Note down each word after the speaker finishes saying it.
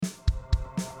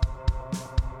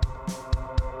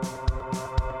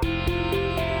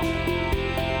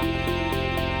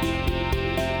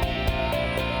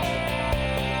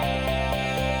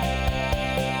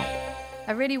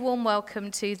really warm welcome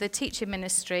to the teaching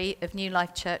ministry of New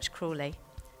Life Church Crawley.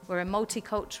 We're a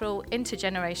multicultural,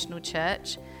 intergenerational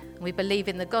church, and we believe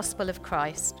in the gospel of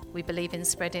Christ. We believe in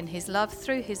spreading his love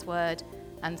through his word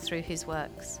and through his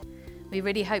works. We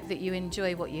really hope that you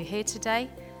enjoy what you hear today.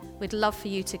 We'd love for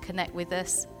you to connect with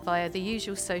us via the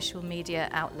usual social media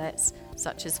outlets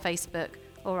such as Facebook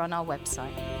or on our website.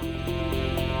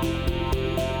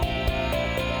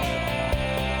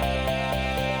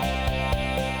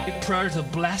 Prayers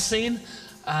of blessing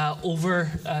over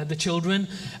the children.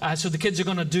 So the kids are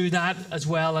going to do that as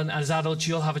well, and as adults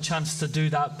you'll have a chance to do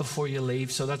that before you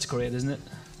leave. So that's great, isn't it?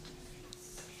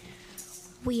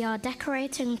 We are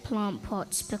decorating plant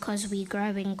pots because we grow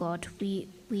in God.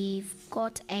 We've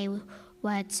got a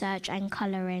word search and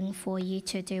colouring for you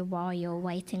to do while you're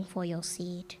waiting for your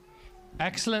seed.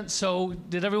 Excellent. So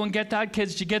did everyone get that?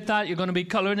 Kids, did you get that? You're going to be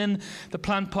colouring in the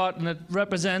plant pot, and it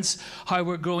represents how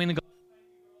we're growing in God.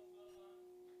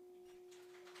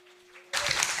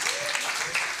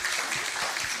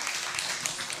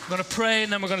 We're going to pray,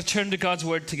 and then we're going to turn to God's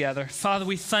word together. Father,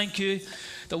 we thank you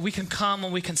that we can come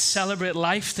and we can celebrate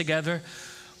life together.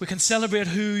 We can celebrate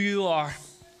who you are.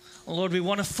 And Lord, we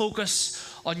want to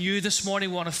focus on you this morning.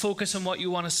 We want to focus on what you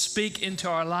want to speak into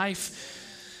our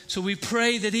life. So we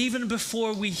pray that even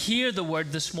before we hear the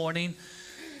word this morning,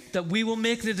 that we will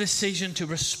make the decision to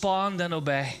respond and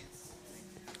obey.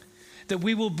 That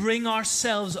we will bring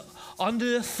ourselves under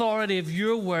the authority of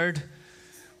your word,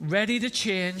 ready to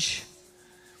change,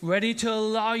 ready to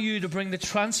allow you to bring the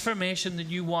transformation that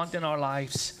you want in our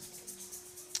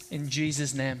lives. In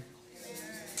Jesus' name.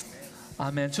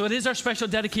 Amen. So it is our special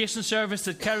dedication service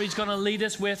that Kerry's going to lead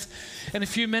us with in a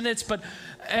few minutes. But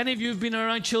any of you who've been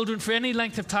around children for any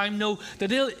length of time know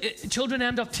that children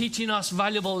end up teaching us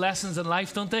valuable lessons in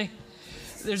life, don't they?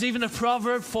 There's even a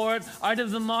proverb for it, out of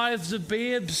the mouths of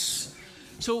babes.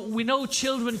 So we know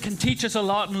children can teach us a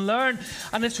lot and learn.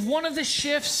 And it's one of the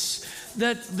shifts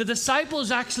that the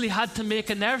disciples actually had to make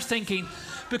in their thinking,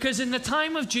 because in the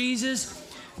time of Jesus,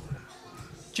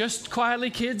 just quietly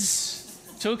kids,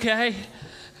 it's okay.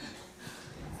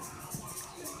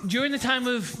 During the time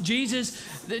of Jesus,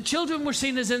 the children were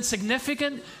seen as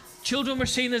insignificant, children were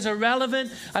seen as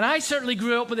irrelevant, and I certainly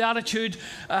grew up with the attitude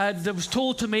that was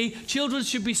told to me, children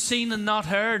should be seen and not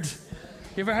heard.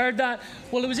 You ever heard that?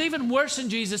 Well, it was even worse in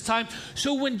Jesus' time.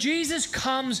 So when Jesus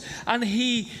comes and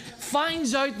he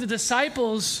finds out the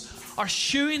disciples are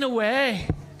shooing away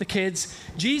the kids,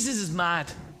 Jesus is mad.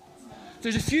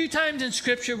 There's a few times in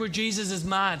Scripture where Jesus is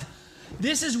mad.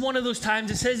 This is one of those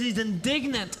times. It says he's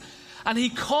indignant, and he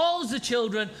calls the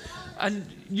children, and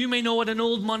you may know it in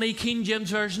Old Money, King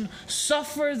James Version,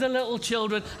 suffer the little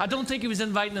children. I don't think he was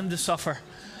inviting them to suffer.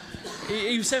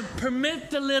 He said,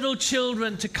 permit the little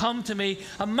children to come to me.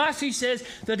 And Matthew says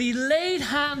that he laid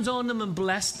hands on them and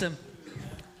blessed them.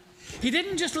 He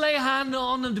didn't just lay a hand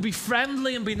on them to be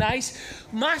friendly and be nice.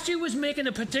 Matthew was making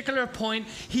a particular point.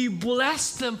 He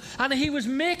blessed them, and he was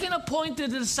making a point to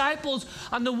the disciples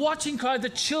and the watching crowd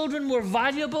that children were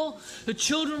valuable, the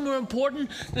children were important,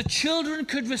 the children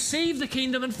could receive the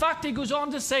kingdom. In fact, he goes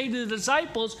on to say to the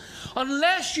disciples,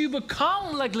 unless you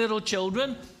become like little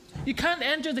children, you can't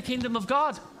enter the kingdom of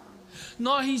God.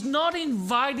 Now, he's not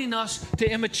inviting us to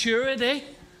immaturity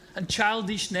and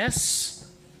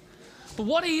childishness. But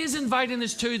what he is inviting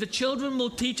us to, the children will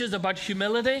teach us about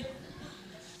humility.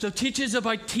 They'll teach us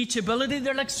about teachability.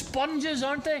 They're like sponges,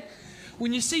 aren't they?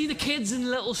 When you see the kids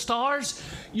in Little Stars,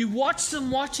 you watch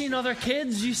them watching other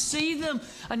kids. You see them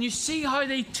and you see how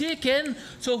they take in.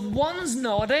 So if one's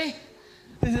naughty,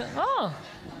 they say, oh,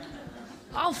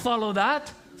 I'll follow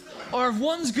that. Or if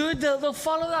one's good, they'll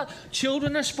follow that.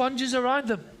 Children are sponges around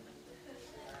them.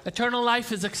 Eternal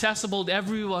life is accessible to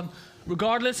everyone,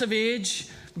 regardless of age,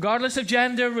 regardless of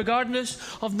gender, regardless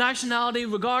of nationality,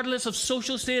 regardless of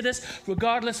social status,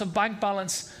 regardless of bank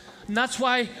balance. And that's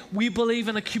why we believe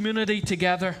in a community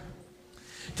together.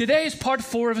 Today is part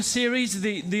 4 of a series.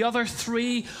 The other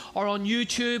 3 are on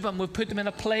YouTube, and we've put them in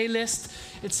a playlist.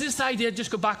 It's this idea,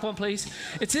 just go back one please.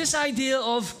 It's this idea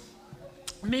of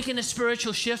making a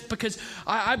spiritual shift, because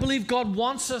I believe God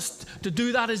wants us to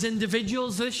do that as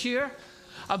individuals this year.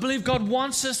 I believe God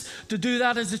wants us to do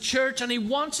that as a church, and he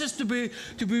wants us to be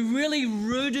really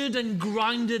rooted and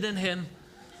grounded in him.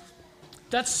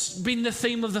 That's been the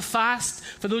theme of the fast.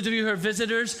 For those of you who are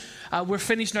visitors, we're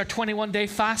finishing our 21-day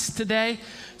fast today,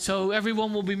 so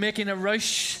everyone will be making a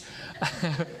rush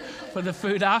for the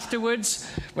food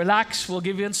afterwards. Relax, we'll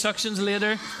give you instructions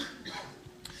later.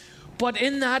 But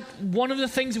in that, one of the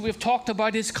things that we've talked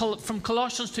about is from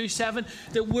Colossians 2:7,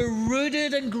 that we're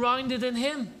rooted and grounded in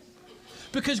him.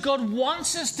 because God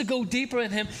wants us to go deeper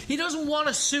in him. He doesn't want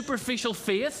a superficial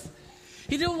faith.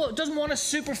 He doesn't want a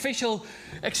superficial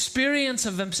experience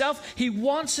of himself. He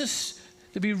wants us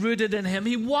to be rooted in him.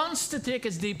 He wants to take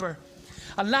us deeper.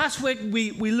 And last week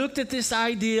we looked at this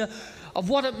idea of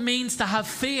what it means to have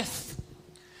faith.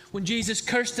 When Jesus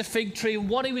cursed the fig tree and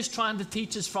what he was trying to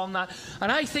teach us from that.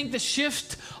 And I think the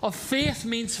shift of faith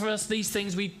means for us these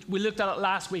things. We looked at it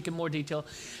last week in more detail.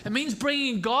 It means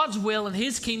bringing God's will and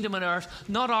his kingdom on earth,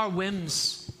 not our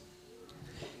whims.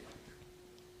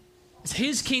 It's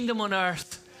his kingdom on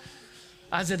earth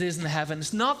as it is in heaven.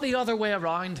 It's not the other way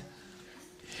around.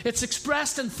 It's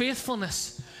expressed in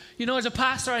faithfulness. You know, as a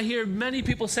pastor, I hear many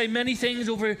people say many things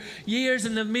over years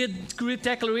and they've made great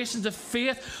declarations of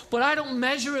faith, but I don't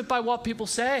measure it by what people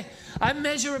say. I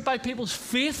measure it by people's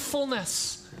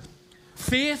faithfulness.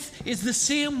 Faith is the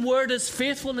same word as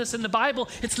faithfulness in the Bible.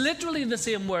 It's literally the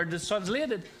same word that's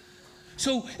translated.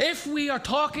 So if we are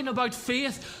talking about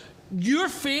faith, your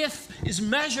faith is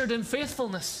measured in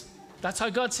faithfulness. That's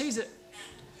how God sees it.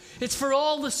 It's for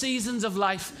all the seasons of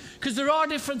life, because there are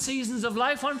different seasons of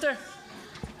life, aren't there?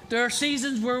 There are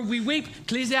seasons where we weep.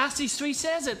 Ecclesiastes 3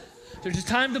 says it. There's a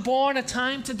time to born, a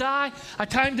time to die, a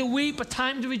time to weep, a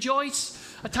time to rejoice,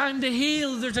 a time to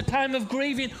heal. There's a time of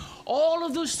grieving. All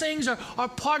of those things are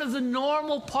part of the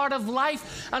normal part of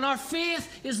life. And our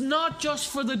faith is not just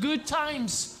for the good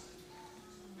times.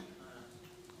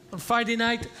 On Friday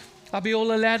night,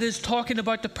 Abiola led us talking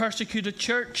about the persecuted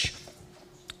church.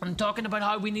 I'm talking about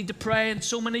how we need to pray in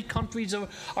so many countries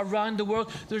around the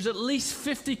world. There's at least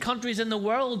 50 countries in the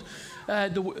world.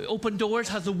 The Open Doors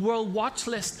has a world watch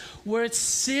list where it's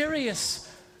serious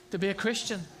to be a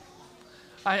Christian.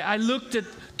 I looked at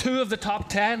 2 of the top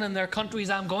 10 in their countries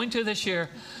I'm going to this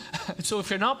year. So if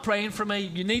you're not praying for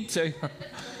me, you need to.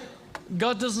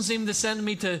 God doesn't seem to send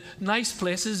me to nice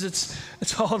places.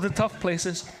 It's all the tough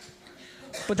places.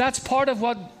 But that's part of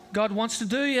what God wants to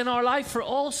do in our life for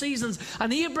all seasons.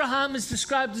 And Abraham is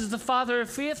described as the father of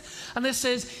faith. And it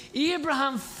says,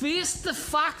 Abraham faced the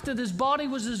fact that his body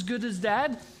was as good as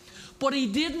dead, but he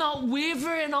did not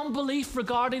waver in unbelief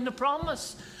regarding the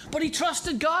promise. But he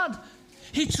trusted God.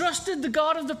 He trusted the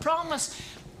God of the promise,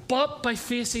 but by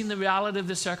facing the reality of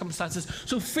the circumstances.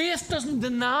 So faith doesn't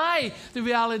deny the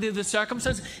reality of the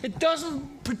circumstances. It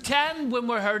doesn't pretend when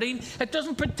we're hurting. It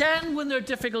doesn't pretend when there are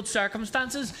difficult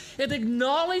circumstances. It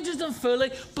acknowledges them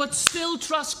fully, but still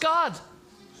trusts God.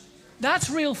 That's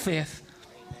real faith.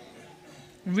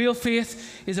 Real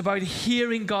faith is about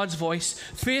hearing God's voice.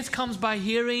 Faith comes by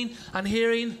hearing, and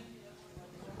hearing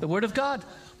the Word of God.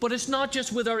 But it's not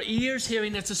just with our ears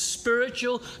hearing, it's a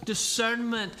spiritual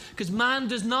discernment. Because man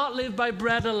does not live by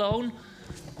bread alone.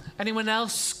 Anyone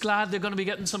else glad they're going to be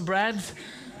getting some bread?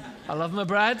 I love my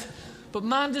bread. But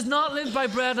man does not live by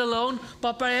bread alone,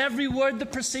 but by every word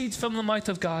that proceeds from the mouth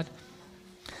of God.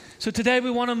 So today we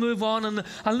want to move on and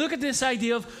look at this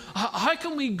idea of how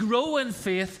can we grow in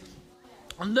faith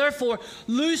and therefore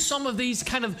lose some of these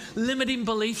kind of limiting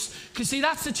beliefs. Because see,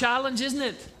 that's the challenge, isn't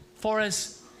it, for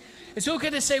us? It's okay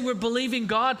to say we're believing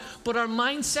God, but our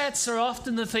mindsets are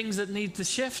often the things that need to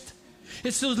shift.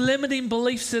 It's those limiting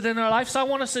beliefs that in our life. So I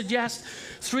want to suggest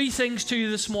 3 things to you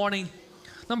this morning.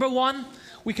 Number 1,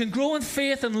 we can grow in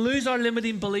faith and lose our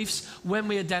limiting beliefs when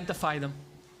we identify them.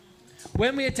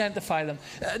 When we identify them.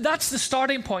 That's the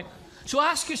starting point. So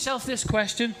ask yourself this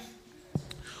question.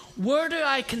 Where do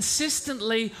I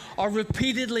consistently or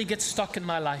repeatedly get stuck in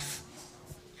my life?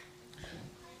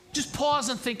 Just pause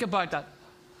and think about that.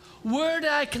 Where do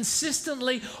I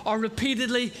consistently or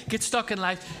repeatedly get stuck in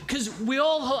life? Because we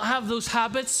all have those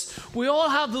habits. We all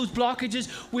have those blockages.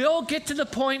 We all get to the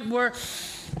point where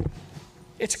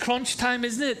it's crunch time,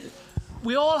 isn't it?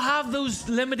 We all have those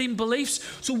limiting beliefs.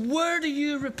 So where do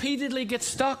you repeatedly get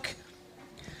stuck?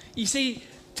 You see,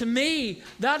 to me,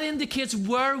 that indicates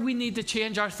where we need to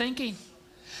change our thinking.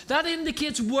 That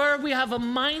indicates where we have a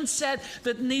mindset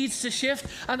that needs to shift.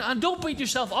 And don't beat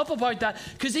yourself up about that,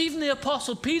 because even the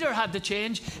Apostle Peter had to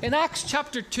change. In Acts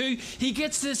chapter 2, he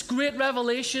gets this great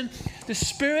revelation. The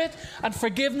Spirit and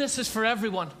forgiveness is for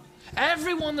everyone.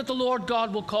 Everyone that the Lord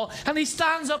God will call. And he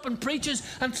stands up and preaches,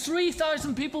 and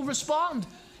 3,000 people respond.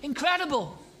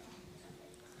 Incredible.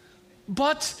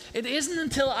 But it isn't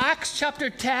until Acts chapter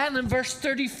 10 and verse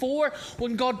 34,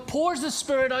 when God pours the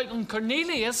Spirit out on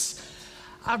Cornelius,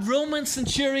 a Roman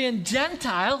centurion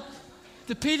Gentile,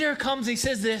 that Peter comes, he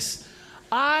says this,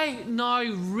 I now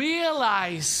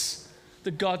realize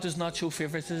that God does not show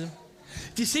favoritism.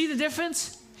 Do you see the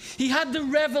difference? He had the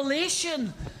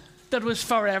revelation that was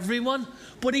for everyone,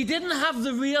 but he didn't have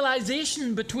the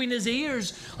realization between his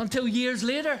ears until years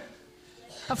later.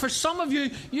 And for some of you,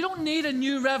 you don't need a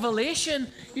new revelation.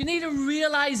 You need a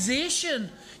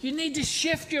realization. You need to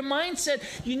shift your mindset.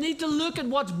 You need to look at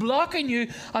what's blocking you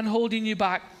and holding you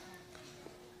back.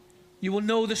 You will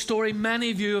know the story,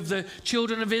 many of you, of the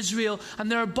children of Israel,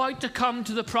 and they're about to come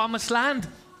to the promised land.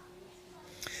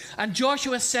 And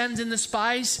Joshua sends in the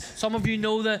spies. Some of you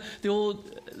know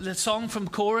the song from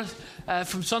chorus,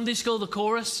 from Sunday school, the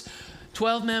chorus.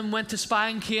 12 men went to spy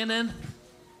in Canaan.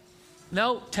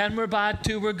 No, 10 were bad,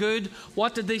 2 were good.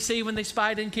 What did they see when they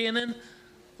spied in Canaan?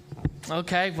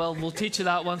 Okay, well, we'll teach you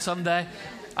that one someday.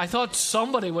 I thought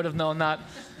somebody would have known that.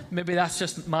 Maybe that's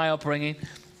just my upbringing.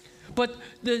 But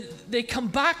they come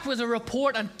back with a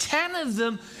report, and 10 of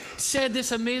them said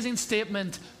this amazing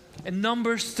statement in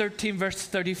Numbers 13, verse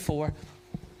 34.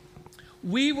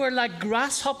 We were like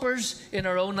grasshoppers in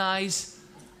our own eyes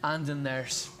and in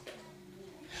theirs.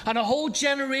 And a whole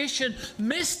generation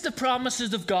missed the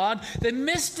promises of God. They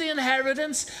missed the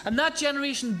inheritance, and that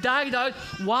generation died out.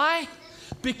 Why?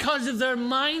 Because of their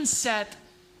mindset.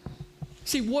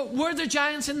 See, were there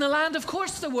giants in the land? Of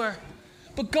course there were.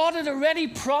 But God had already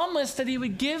promised that he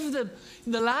would give them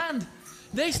the land.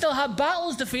 They still had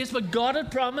battles to face, but God had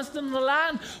promised them the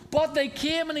land. But they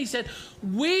came and he said,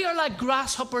 we are like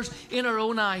grasshoppers in our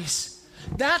own eyes.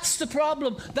 That's the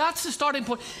problem. That's the starting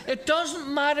point. It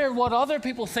doesn't matter what other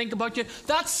people think about you.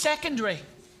 That's secondary.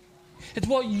 It's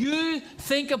what you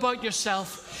think about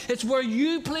yourself. It's where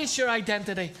you place your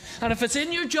identity. And if it's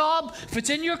in your job, if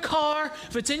it's in your car,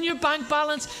 if it's in your bank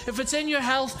balance, if it's in your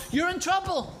health, you're in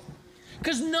trouble.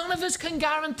 Because none of us can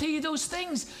guarantee those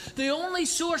things. The only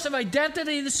source of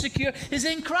identity that's secure is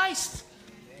in Christ.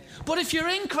 But if you're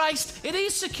in Christ, it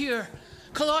is secure.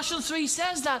 Colossians 3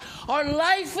 says that. Our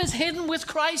life is hidden with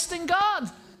Christ in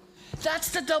God. That's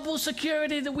the double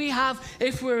security that we have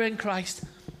if we're in Christ.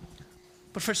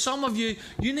 But for some of you,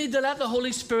 you need to let the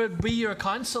Holy Spirit be your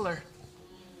counselor.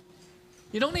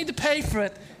 You don't need to pay for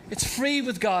it. It's free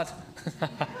with God.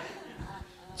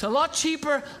 It's a lot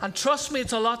cheaper, and trust me,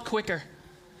 it's a lot quicker.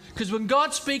 Because when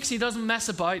God speaks, he doesn't mess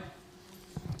about.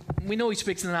 We know he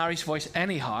speaks in an Irish voice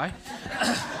anyhow.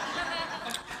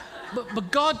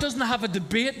 But God doesn't have a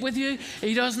debate with you.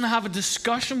 He doesn't have a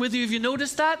discussion with you. Have you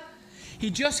noticed that? He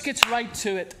just gets right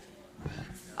to it.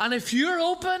 And if you're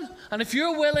open, and if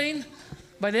you're willing,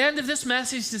 by the end of this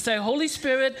message to say, Holy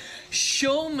Spirit,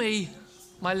 show me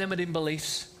my limiting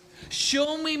beliefs.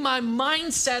 Show me my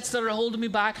mindsets that are holding me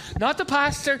back. Not the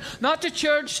pastor, not the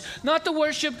church, not the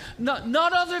worship,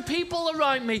 not other people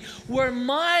around me. Where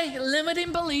my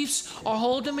limiting beliefs are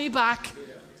holding me back.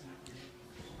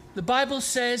 The Bible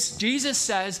says, Jesus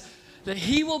says, that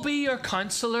he will be your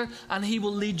counselor and he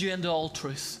will lead you into all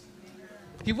truth.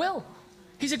 He will.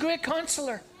 He's a great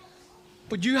counselor.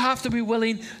 But you have to be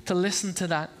willing to listen to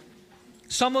that.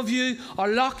 Some of you are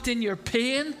locked in your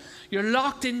pain. You're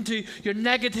locked into your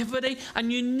negativity,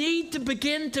 and you need to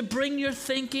begin to bring your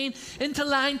thinking into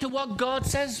line to what God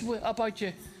says about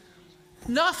you.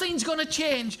 Nothing's going to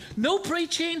change. No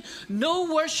preaching,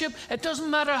 no worship. It doesn't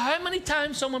matter how many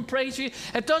times someone prays for you.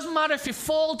 It doesn't matter if you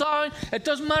fall down. It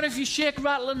doesn't matter if you shake,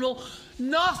 rattle, and roll.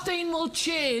 Nothing will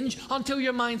change until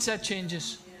your mindset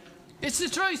changes. It's the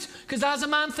truth, because as a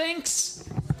man thinks,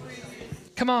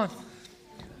 come on.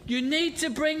 You need to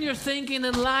bring your thinking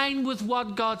in line with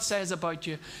what God says about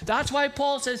you. That's why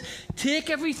Paul says, take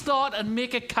every thought and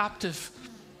make it captive.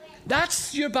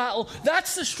 That's your battle.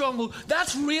 That's the struggle.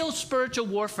 That's real spiritual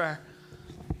warfare.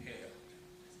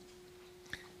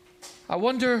 I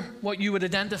wonder what you would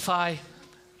identify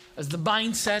as the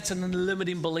mindsets and the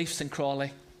limiting beliefs in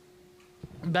Crawley.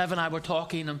 Bev and I were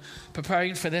talking and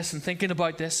preparing for this and thinking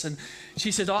about this, and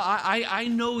she said, I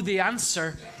know the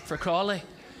answer for Crawley.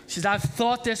 She said, I've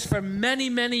thought this for many,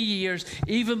 many years,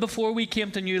 even before we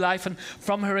came to New Life. And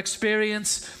from her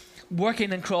experience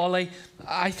working in Crawley,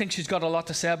 I think she's got a lot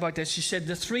to say about this. She said,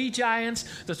 the 3 giants,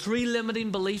 the 3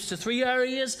 limiting beliefs, the 3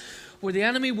 areas where the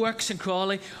enemy works in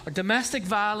Crawley are domestic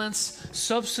violence,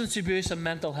 substance abuse, and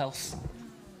mental health.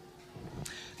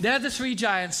 They're the 3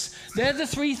 giants. They're the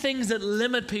 3 things that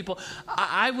limit people.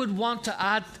 I would want to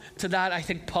add to that, I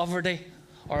think, poverty,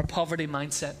 or a poverty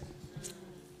mindset.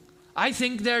 I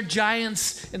think they're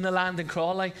giants in the land in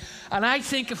Crawley. And I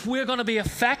think if we're going to be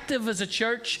effective as a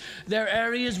church, they're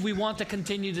areas we want to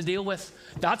continue to deal with.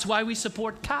 That's why we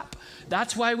support CAP.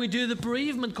 That's why we do the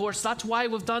bereavement course. That's why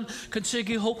we've done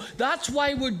Consecutive Hope. That's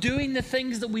why we're doing the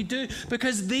things that we do,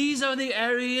 because these are the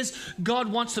areas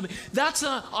God wants to be. That's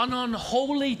an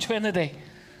unholy trinity.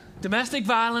 Domestic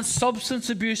violence, substance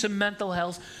abuse, and mental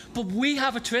health. But we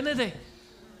have a trinity.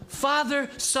 Father,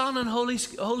 Son, and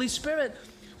Holy Spirit.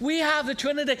 We have the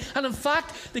Trinity. And in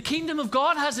fact, the kingdom of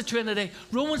God has a Trinity.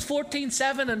 Romans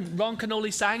 14:7, and Ron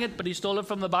Canoli sang it, but he stole it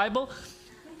from the Bible.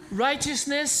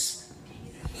 Righteousness,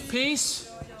 peace,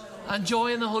 and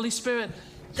joy in the Holy Spirit.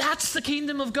 That's the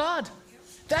kingdom of God.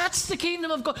 That's the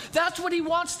kingdom of God. That's what he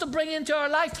wants to bring into our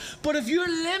life. But if you're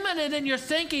limited in your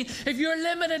thinking, if you're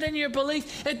limited in your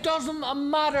belief, it doesn't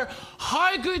matter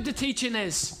how good the teaching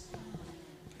is.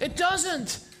 It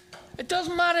doesn't. It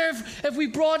doesn't matter if we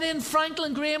brought in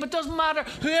Franklin Graham. It doesn't matter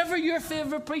whoever your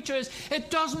favorite preacher is. It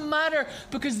doesn't matter,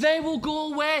 because they will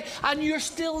go away and you're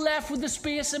still left with the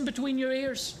space in between your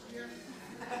ears.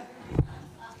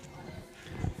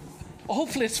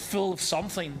 Hopefully it's full of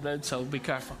something, so be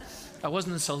careful. I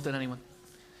wasn't insulting anyone.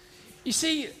 You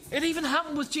see, it even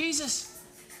happened with Jesus.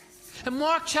 In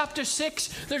Mark chapter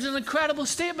 6, there's an incredible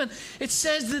statement. It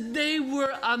says that they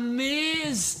were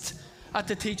amazed at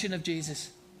the teaching of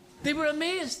Jesus. They were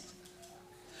amazed.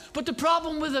 But the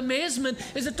problem with amazement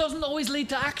is it doesn't always lead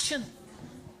to action.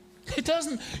 It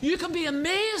doesn't. You can be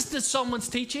amazed at someone's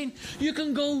teaching. You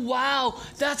can go, wow,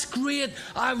 that's great.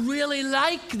 I really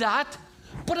like that.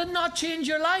 But it not change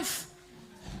your life.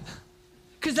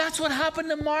 Because that's what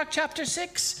happened in Mark chapter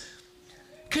 6.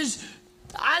 Because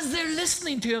as they're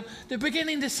listening to him, they're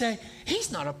beginning to say,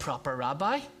 he's not a proper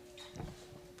rabbi.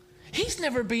 He's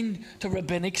never been to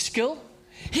rabbinic school.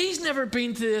 He's never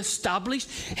been to the established.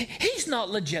 He's not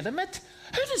legitimate.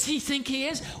 Who does he think he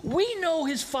is? We know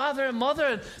his father and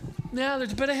mother. Yeah,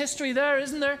 there's a bit of history there,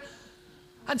 isn't there?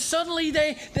 And suddenly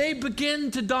they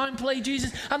begin to downplay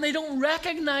Jesus, and they don't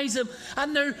recognize him,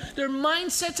 and their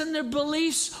mindsets and their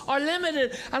beliefs are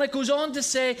limited. And it goes on to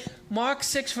say, Mark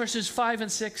 6 verses 5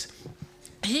 and 6,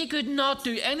 he could not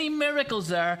do any miracles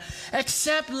there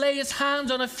except lay his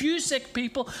hands on a few sick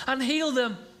people and heal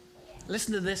them.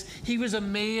 Listen to this. He was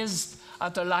amazed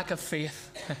at their lack of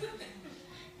faith.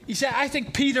 You see, I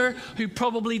think Peter, who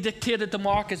probably dictated to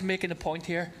Mark, is making a point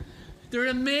here. They're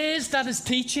amazed at his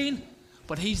teaching,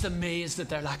 but he's amazed at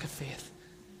their lack of faith.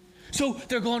 So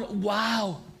they're going,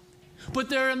 wow. But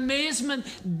their amazement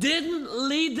didn't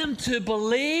lead them to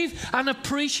believe and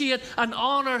appreciate and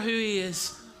honor who he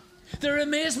is. Their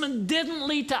amazement didn't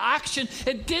lead to action.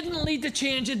 It didn't lead to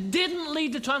change. It didn't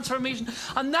lead to transformation.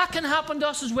 And that can happen to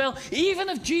us as well, even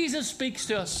if Jesus speaks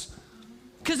to us.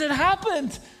 Because it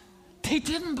happened. They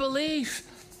didn't believe.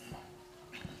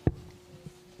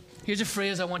 Here's a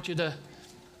phrase I want you to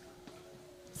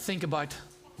think about.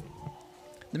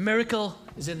 The miracle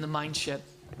is in the mind shift.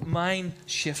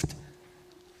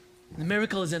 The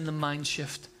miracle is in the mind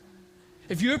shift.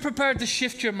 If you're prepared to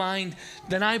shift your mind,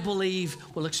 then I believe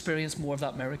we'll experience more of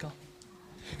that miracle.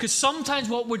 Because sometimes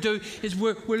what we do is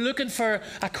we're looking for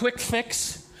a quick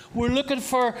fix. We're looking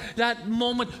for that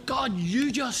moment. God,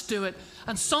 you just do it.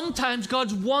 And sometimes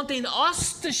God's wanting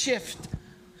us to shift.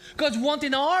 God's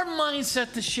wanting our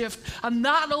mindset to shift, and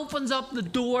that opens up the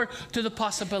door to the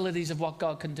possibilities of what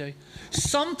God can do.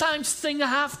 Sometimes things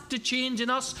have to change in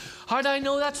us. How do I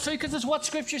know that's true? Because it's what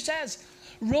Scripture says.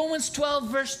 Romans 12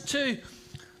 verse 2.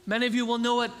 Many of you will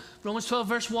know it. Romans 12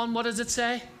 verse 1, what does it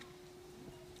say?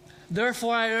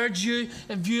 Therefore I urge you,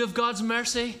 in view of God's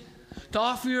mercy, to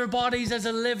offer your bodies as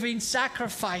a living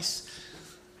sacrifice.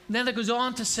 And then it goes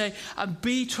on to say, and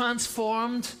be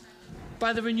transformed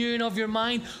by the renewing of your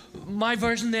mind. My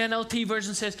version, the NLT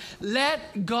version, says,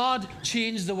 let God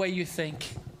change the way you think.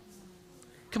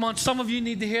 Come on, some of you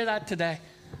need to hear that today.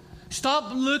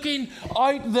 Stop looking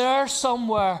out there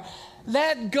somewhere.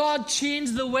 Let God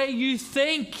change the way you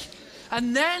think.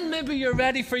 And then maybe you're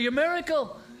ready for your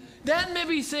miracle. Then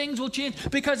maybe things will change,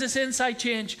 because it's inside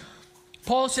change.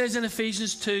 Paul says in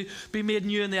Ephesians 2, be made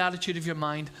new in the attitude of your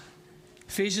mind.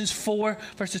 Ephesians 4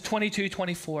 verses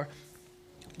 22-24.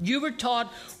 You were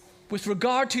taught with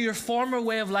regard to your former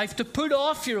way of life to put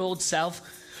off your old self,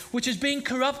 which is being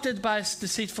corrupted by its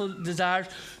deceitful desires,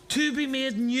 to be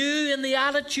made new in the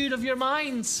attitude of your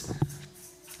minds,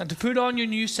 and to put on your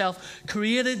new self,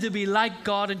 created to be like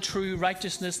God in true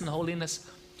righteousness and holiness.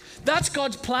 That's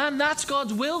God's plan. That's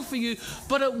God's will for you.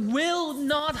 But it will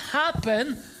not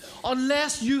happen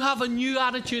unless you have a new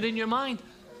attitude in your mind.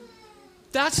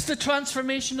 That's the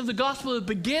transformation of the gospel. It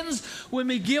begins when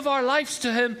we give our lives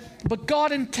to Him. But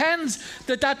God intends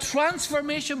that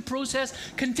transformation process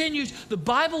continues. The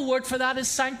Bible word for that is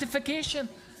sanctification.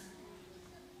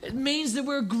 It means that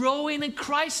we're growing in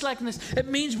Christ-likeness. It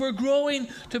means we're growing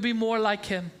to be more like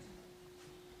Him.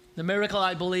 The miracle,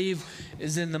 I believe,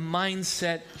 is in the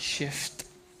mindset shift.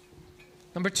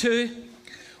 Number 2,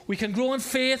 we can grow in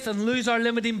faith and lose our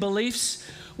limiting beliefs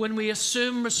when we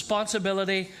assume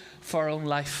responsibility for our own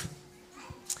life.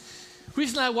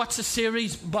 Recently I watched a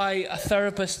series by a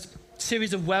therapist,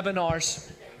 series of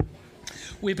webinars.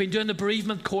 we've been doing the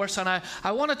bereavement course, and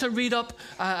I wanted to read up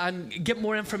and get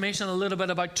more information a little bit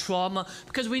about trauma,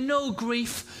 because we know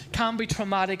grief can be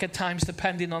traumatic at times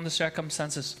depending on the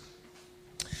circumstances.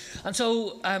 And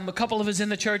so a couple of us in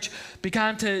the church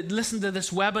began to listen to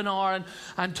this webinar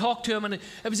and talk to him. And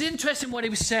it was interesting what he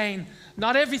was saying.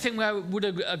 Not everything I would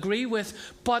agree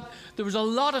with, but there was a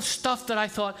lot of stuff that I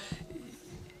thought,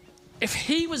 if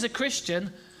he was a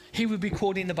Christian, he would be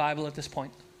quoting the Bible at this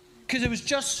point. Because there was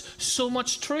just so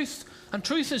much truth. And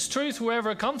truth is truth wherever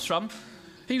it comes from.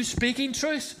 He was speaking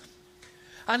truth.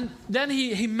 And then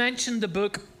he mentioned the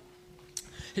book.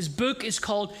 His book is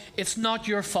called It's Not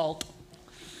Your Fault.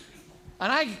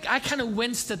 And I kind of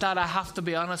winced at that, I have to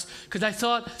be honest, because I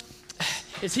thought,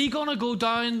 is he going to go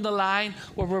down the line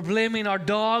where we're blaming our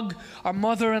dog, our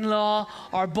mother-in-law,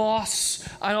 our boss,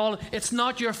 and all? It's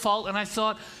not your fault. And I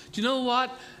thought, do you know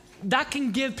what? That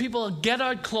can give people a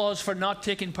get-out clause for not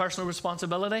taking personal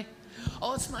responsibility.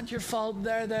 Oh, it's not your fault.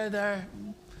 There.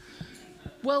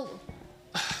 Well,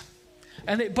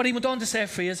 but he went on to say a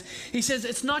phrase. He says,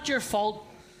 it's not your fault,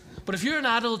 but if you're an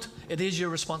adult, it is your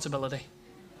responsibility.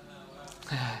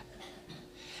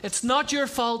 It's not your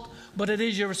fault, but it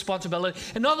is your responsibility.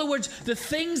 In other words, the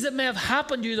things that may have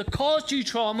happened to you that caused you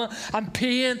trauma and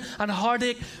pain and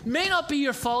heartache may not be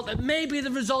your fault. It may be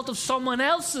the result of someone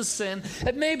else's sin.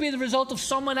 It may be the result of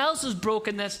someone else's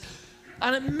brokenness.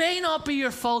 And it may not be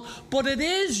your fault, but it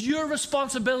is your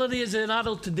responsibility as an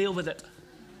adult to deal with it.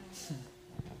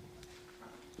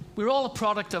 We're all a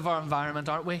product of our environment,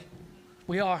 aren't we?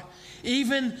 We are.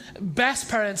 Even best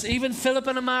parents, even Philip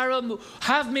and Amara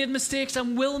have made mistakes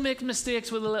and will make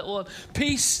mistakes with a little one.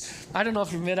 Peace. I don't know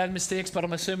if you've made any mistakes, but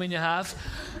I'm assuming you have,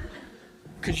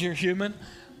 because you're human.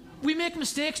 We make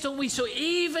mistakes, don't we? So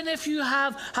even if you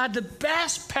have had the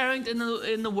best parent in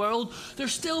the world, there'll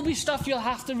still be stuff you'll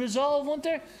have to resolve, won't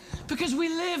there? Because we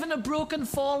live in a broken,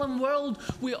 fallen world.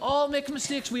 We all make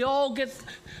mistakes. We all get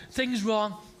things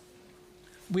wrong.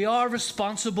 We are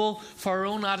responsible for our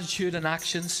own attitude and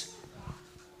actions.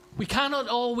 We cannot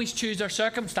always choose our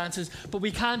circumstances, but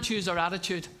we can choose our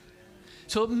attitude.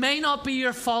 So it may not be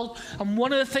your fault. And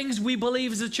one of the things we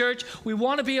believe as a church, we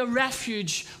want to be a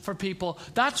refuge for people.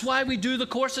 That's why we do the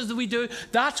courses that we do.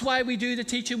 That's why we do the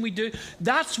teaching we do.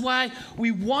 That's why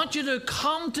we want you to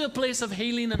come to a place of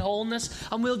healing and wholeness.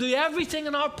 And we'll do everything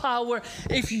in our power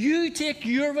if you take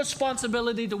your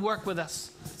responsibility to work with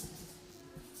us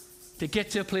to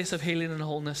get to a place of healing and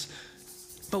wholeness.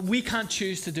 But we can't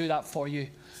choose to do that for you.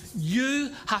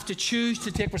 You have to choose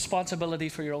to take responsibility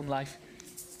for your own life.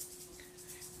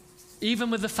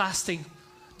 Even with the fasting,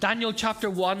 Daniel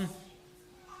chapter 1,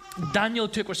 Daniel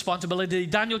took responsibility.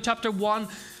 Daniel chapter 1,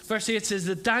 verse 8 says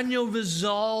that Daniel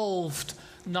resolved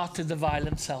not to defile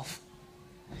himself.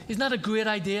 Isn't that a great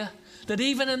idea? That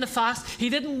even in the fast, he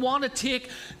didn't want to take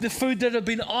the food that had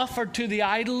been offered to the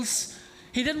idols.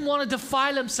 He didn't want to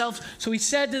defile himself. So he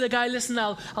said to the guy, listen,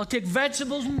 I'll take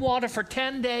vegetables and water for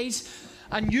 10 days,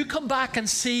 and you come back and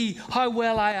see how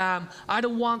well I am. I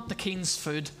don't want the king's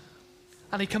food.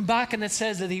 And he came back and it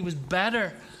says that he was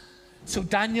better. So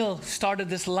Daniel started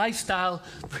this lifestyle,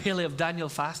 really, of Daniel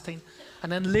fasting.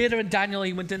 And then later in Daniel,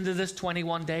 he went into this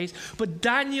 21 days. But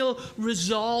Daniel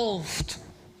resolved.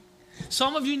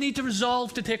 Some of you need to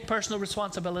resolve to take personal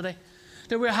responsibility.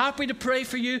 That we're happy to pray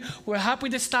for you. We're happy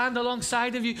to stand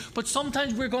alongside of you. But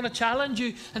sometimes we're going to challenge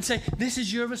you and say, this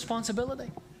is your responsibility.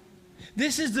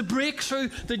 This is the breakthrough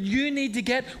that you need to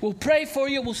get. We'll pray for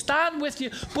you. We'll stand with you.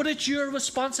 But it's your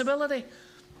responsibility.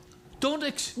 Don't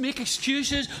make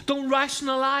excuses. Don't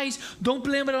rationalize. Don't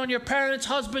blame it on your parents,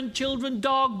 husband, children,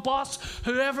 dog, boss,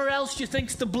 whoever else you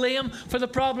think's to blame for the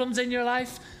problems in your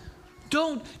life.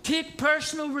 Don't take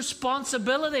personal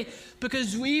responsibility,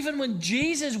 because even when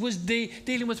Jesus was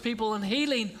dealing with people and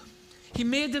healing, he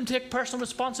made them take personal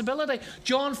responsibility.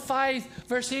 John 5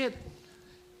 verse 8.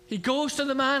 He goes to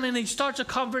the man and he starts a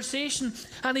conversation,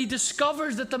 and he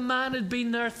discovers that the man had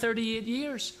been there 38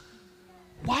 years.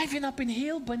 Why have you not been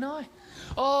healed by now?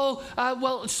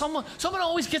 Well, someone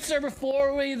always gets there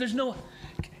before me. There's no...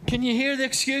 Can you hear the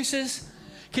excuses?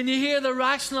 Can you hear the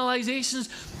rationalizations?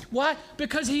 Why?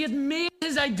 Because he had made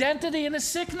his identity in his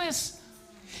sickness.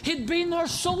 He'd been there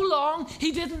so long,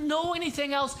 he didn't know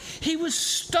anything else. He was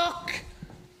stuck.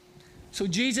 So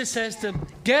Jesus says to him,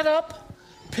 get up,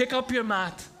 pick up your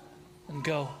mat, and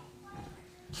go.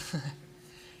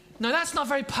 Now that's not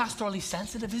very pastorally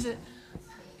sensitive, is it?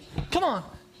 Come on.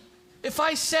 If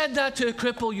I said that to a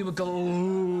cripple, you would go,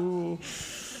 oh.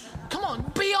 Come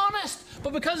on, be honest.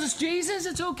 But because it's Jesus,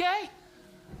 it's okay.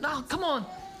 Now, come on.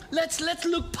 Let's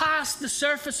look past the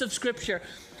surface of Scripture.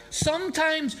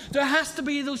 Sometimes there has to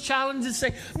be those challenges.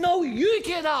 Say, no, you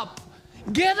get up.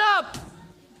 Get up.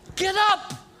 Get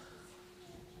up.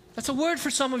 That's a word for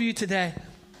some of you today.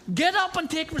 Get up and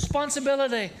take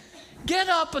responsibility. Get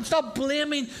up and stop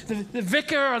blaming the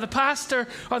vicar or the pastor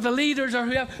or the leaders or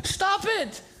whoever. Stop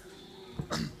it.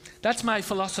 That's my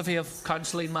philosophy of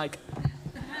counseling, Mike.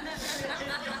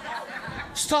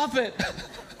 Stop it.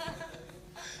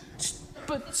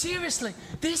 But seriously,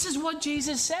 this is what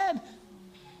Jesus said.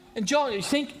 And John, you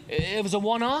think it was a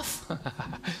one-off?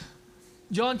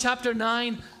 John chapter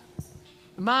 9,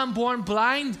 a man born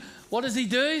blind, what does he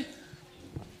do?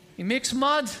 He makes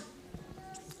mud.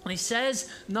 And he says,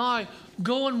 now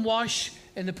go and wash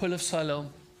in the pool of Siloam.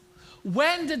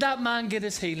 When did that man get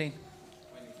his healing?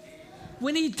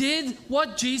 When he did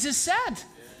what Jesus said.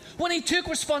 When he took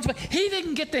responsibility. He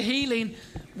didn't get the healing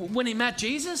when he met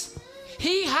Jesus.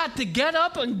 He had to get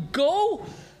up and go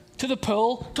to the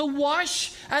pool to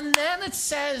wash, and then it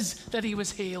says that he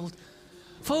was healed.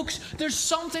 Folks, there's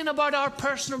something about our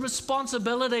personal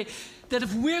responsibility that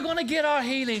if we're going to get our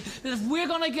healing, that if we're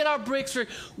going to get our breakthrough,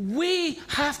 we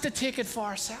have to take it for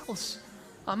ourselves.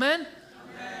 Amen?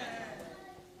 Amen.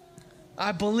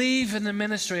 I believe in the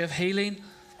ministry of healing.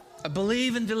 I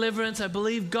believe in deliverance. I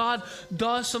believe God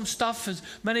does some stuff. As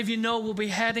many of you know, we'll be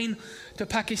heading to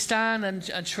Pakistan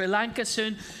and Sri Lanka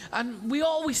soon. And we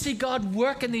always see God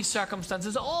work in these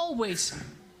circumstances, always.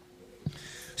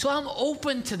 So I'm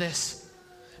open to this.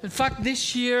 In fact,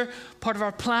 this year, part of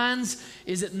our plans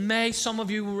is that May, some of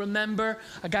you will remember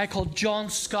a guy called John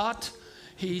Scott.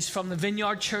 He's from the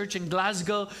Vineyard Church in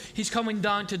Glasgow. He's coming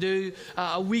down to do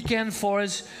a weekend for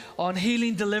us on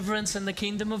healing, deliverance, and the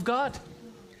kingdom of God.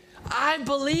 I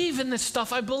believe in this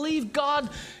stuff. I believe God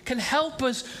can help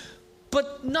us,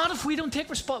 but not if we don't take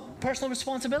personal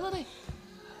responsibility.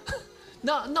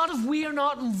 Not if we are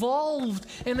not involved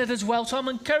in it as well. So I'm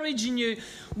encouraging you,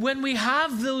 when we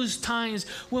have those times,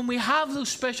 when we have those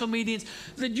special meetings,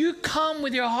 that you come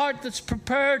with your heart that's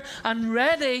prepared and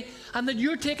ready, and that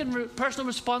you're taking personal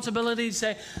responsibility to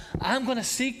say, I'm going to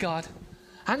seek God.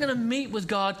 I'm going to meet with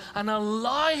God and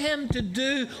allow Him to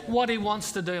do what He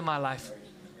wants to do in my life.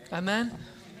 Amen?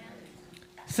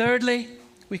 Thirdly,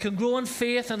 we can grow in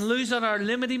faith and lose out our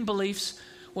limiting beliefs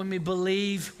when we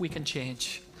believe we can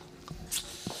change.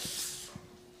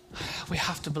 We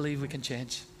have to believe we can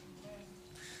change.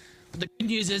 But the good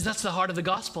news is that's the heart of the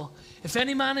gospel. If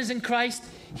any man is in Christ,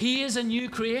 he is a new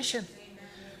creation.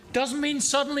 Doesn't mean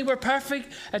suddenly we're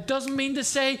perfect. It doesn't mean to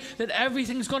say that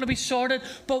everything's going to be sorted.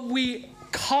 But we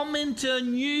come into a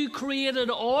new created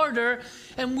order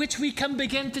in which we can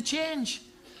begin to change.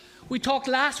 We talked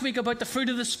last week about the fruit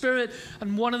of the Spirit,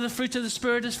 and one of the fruits of the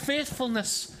Spirit is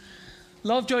faithfulness.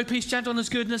 Love, joy, peace, gentleness,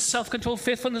 goodness, self-control,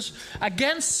 faithfulness.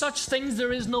 Against such things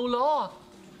there is no law.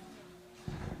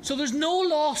 So there's no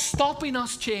law stopping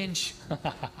us change.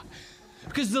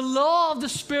 Because the law of the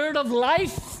Spirit of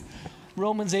life,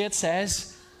 Romans 8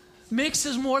 says, makes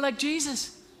us more like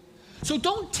Jesus. So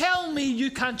don't tell me you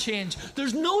can't change.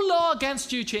 There's no law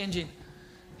against you changing.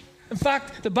 In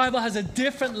fact, the Bible has a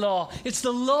different law. It's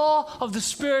the law of the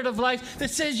Spirit of life that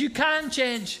says you can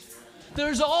change.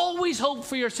 There's always hope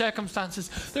for your circumstances.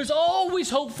 There's always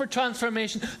hope for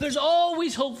transformation. There's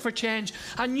always hope for change.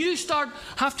 And you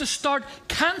have to start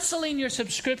cancelling your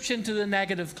subscription to the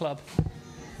negative club.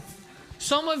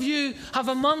 Some of you have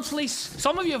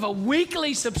some of you have a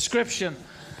weekly subscription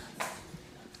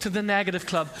to the negative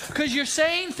club. Because you're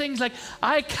saying things like,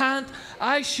 I can't,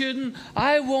 I shouldn't,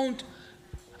 I won't.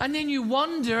 And then you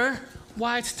wonder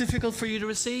why it's difficult for you to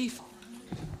receive.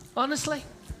 Honestly.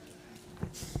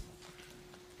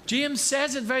 James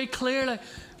says it very clearly.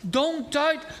 Don't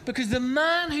doubt, because the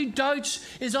man who doubts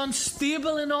is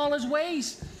unstable in all his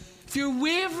ways. If you're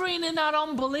wavering in that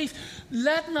unbelief,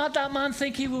 let not that man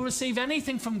think he will receive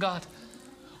anything from God.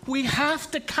 We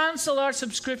have to cancel our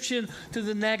subscription to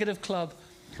the negative club.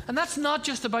 And that's not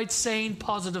just about saying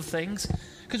positive things,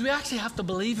 because we actually have to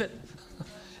believe it.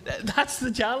 That's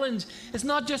the challenge. It's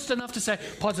not just enough to say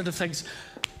positive things.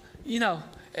 You know,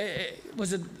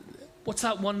 what's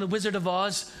that one, The Wizard of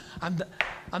Oz?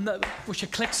 Where she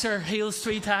clicks her heels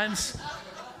 3 times.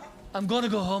 I'm going to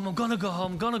go home, I'm going to go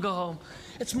home, I'm going to go home.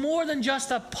 It's more than just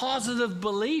a positive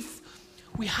belief.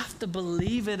 We have to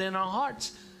believe it in our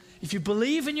hearts. If you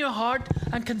believe in your heart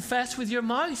and confess with your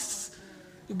mouth,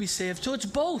 you'll be saved. So it's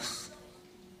both.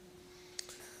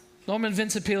 Norman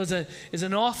Vincent Peale is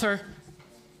an author,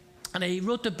 and he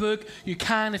wrote the book, You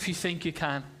Can If You Think You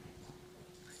Can.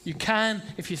 You can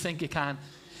if you think you can.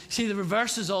 See, the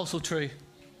reverse is also true.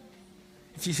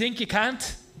 If you think you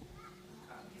can't,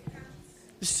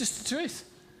 it's just the truth.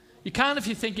 You can if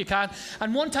you think you can.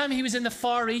 And one time he was in the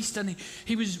Far East, and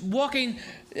he was walking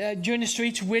during the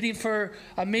streets waiting for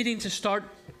a meeting to start.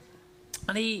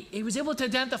 And he was able to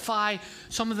identify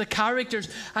some of the characters.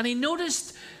 And he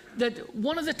noticed that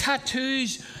one of the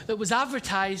tattoos that was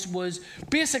advertised was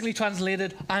basically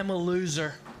translated, "I'm a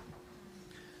loser."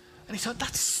 And he thought,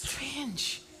 that's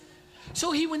strange.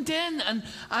 So he went in,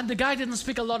 and the guy didn't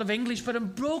speak a lot of English, but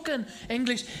in broken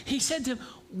English, he said to him,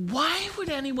 "Why would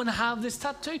anyone have this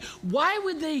tattoo? Why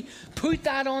would they put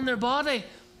that on their body?"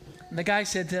 And the guy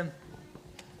said to him,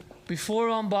 "Before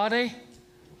on body,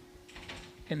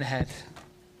 in the head."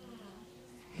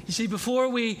 You see, before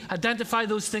we identify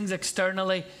those things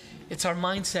externally, it's our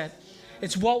mindset.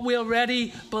 It's what we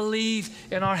already believe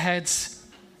in our heads.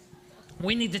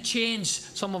 We need to change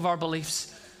some of our beliefs.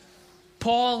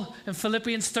 Paul in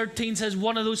Philippians 13 says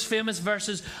one of those famous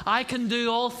verses, "I can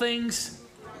do all things."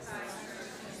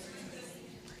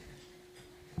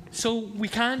 So we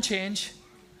can change.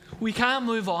 We can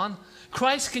move on.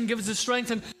 Christ can give us the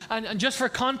strength. And just for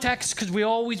context, because we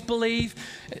always believe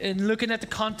in looking at the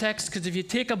context, because if you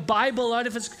take a Bible out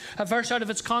of a verse out of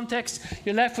its context,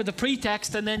 you're left with the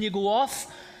pretext, and then you go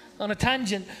off on a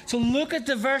tangent. So look at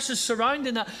the verses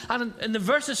surrounding that. And in the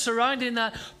verses surrounding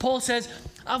that, Paul says,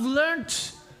 "I've learned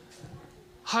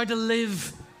how to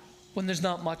live when there's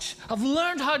not much. I've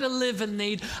learned how to live in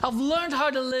need. I've learned how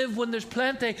to live when there's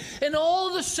plenty. In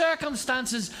all the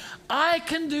circumstances, I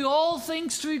can do all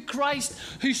things through Christ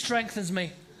who strengthens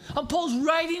me." And Paul's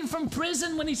writing from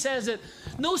prison when he says it.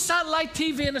 No satellite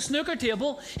TV and a snooker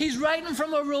table. He's writing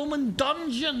from a Roman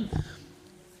dungeon.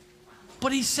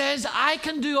 But he says, "I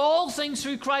can do all things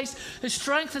through Christ who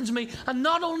strengthens me." And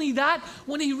not only that,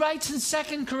 when he writes in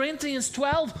 2 Corinthians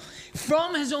 12,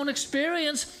 from his own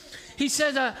experience, he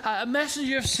says, a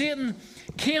messenger of Satan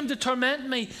came to torment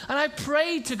me, and I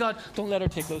prayed to God. Don't let her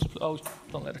take those. Oh,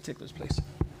 don't let her take those, please.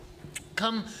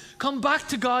 Come back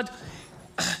to God.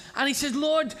 And he says,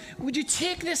 "Lord, would you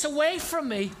take this away from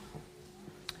me?"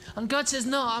 And God says,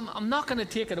 "No, I'm not going to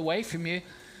take it away from you.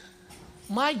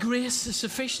 My grace is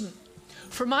sufficient.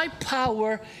 For my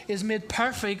power is made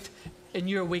perfect in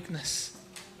your weakness."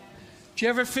 Do you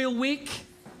ever feel weak?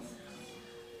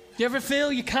 Do you ever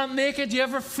feel you can't make it? Do you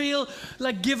ever feel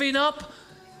like giving up?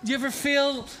 Do you ever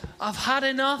feel, "I've had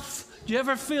enough"? Do you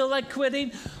ever feel like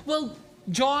quitting? Well,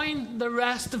 join the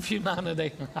rest of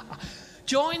humanity.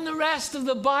 Join the rest of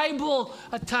the Bible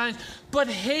at times. But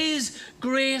His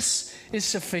grace is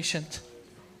sufficient.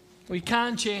 We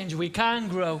can change. We can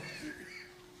grow.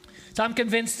 So I'm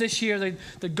convinced this year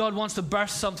that God wants to birth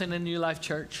something in New Life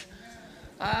Church.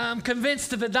 I'm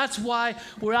convinced of it. That's why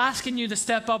we're asking you to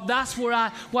step up. That's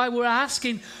why we're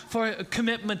asking for a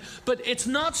commitment. But it's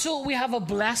not so we have a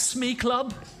bless me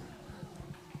club.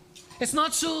 It's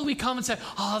not so we come and say,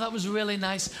 "Oh, that was really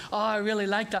nice. Oh, I really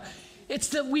like that." It's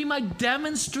that we might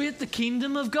demonstrate the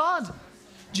kingdom of God.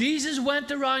 Jesus went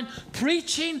around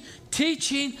preaching,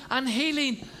 teaching, and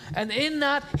healing. And in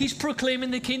that, He's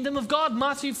proclaiming the kingdom of God.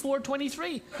 Matthew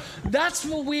 4:23. That's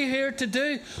what we're here to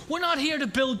do. We're not here to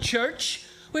build church.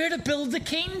 We're here to build the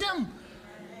kingdom.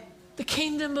 The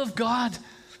kingdom of God.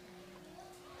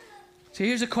 So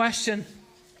here's a question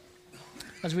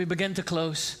as we begin to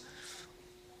close.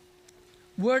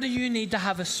 Where do you need to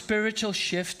have a spiritual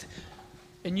shift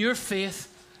in your faith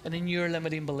and in your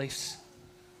limiting beliefs?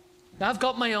 Now, I've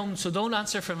got my own, so don't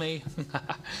answer for me.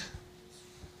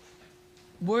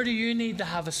 Where do you need to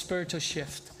have a spiritual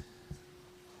shift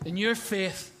in your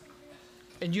faith,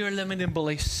 in your limiting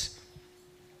beliefs?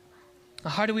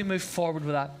 Now, how do we move forward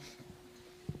with that?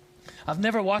 I've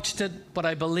never watched it, but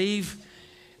I believe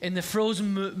in the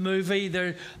Frozen movie,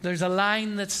 there's a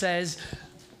line that says,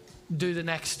 "Do the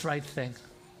next right thing."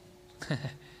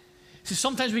 So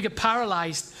sometimes we get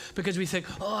paralyzed because we think,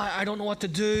 "Oh, I don't know what to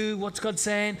do. What's God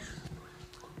saying?"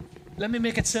 Let me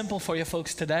make it simple for you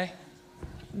folks today.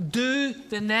 Do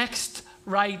the next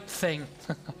right thing.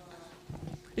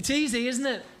 It's easy, isn't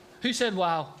it? Who said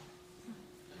wow?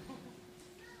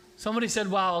 Somebody said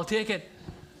wow. I'll take it.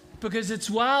 Because it's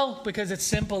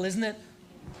simple, isn't it?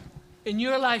 In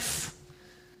your life,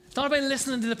 it's not about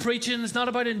listening to the preaching. It's not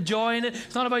about enjoying it.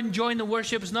 It's not about enjoying the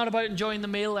worship. It's not about enjoying the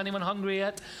meal. Anyone hungry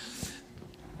yet?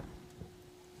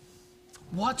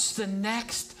 What's the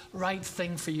next right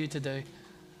thing for you to do?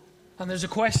 And there's a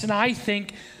question, I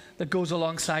think, that goes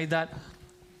alongside that.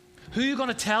 Who are you going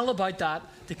to tell about that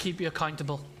to keep you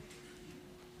accountable?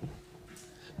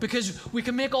 Because we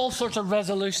can make all sorts of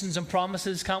resolutions and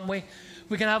promises, can't we?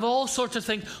 We can have all sorts of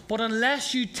things, but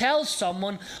unless you tell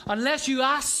someone, unless you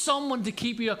ask someone to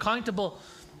keep you accountable,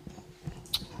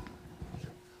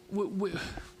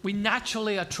 We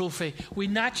naturally atrophy. We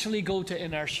naturally go to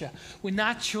inertia. We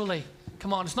naturally,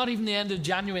 come on, it's not even the end of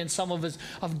January and some of us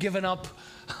have given up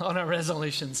on our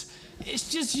resolutions. It's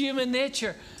just human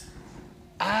nature.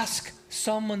 Ask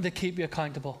someone to keep you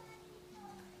accountable.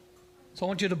 So I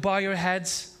want you to bow your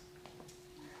heads.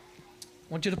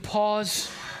 I want you to pause.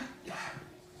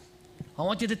 I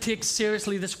want you to take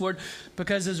seriously this word,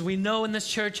 because as we know in this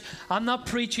church, I'm not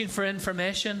preaching for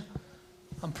information.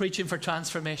 I'm preaching for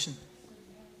transformation.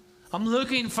 I'm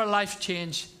looking for life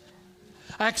change.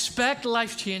 I expect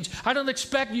life change. I don't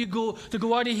expect you to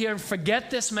go out of here and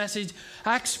forget this message.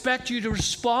 I expect you to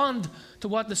respond to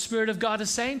what the Spirit of God is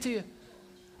saying to you.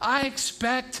 I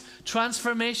expect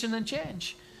transformation and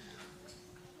change.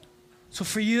 So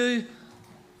for you,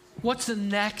 what's the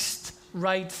next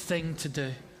right thing to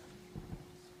do?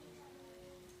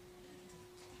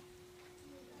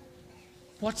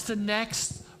 What's the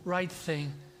next right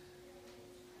thing?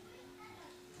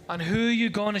 And who are you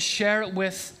going to share it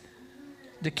with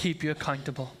to keep you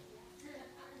accountable?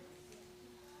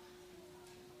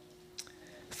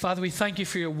 Father, we thank you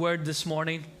for your word this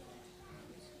morning.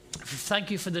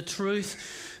 Thank you for the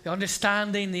truth, the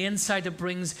understanding, the insight it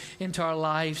brings into our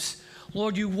lives.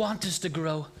 Lord, you want us to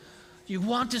grow. You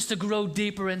want us to grow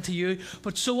deeper into you.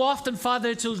 But so often, Father,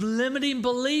 it's those limiting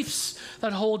beliefs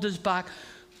that hold us back.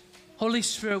 Holy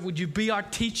Spirit, would you be our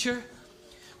teacher?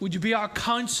 Would you be our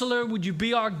counselor? Would you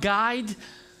be our guide?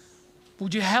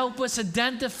 Would you help us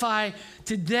identify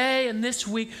today and this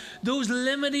week those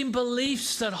limiting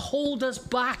beliefs that hold us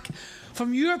back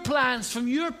from your plans, from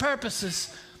your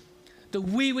purposes, that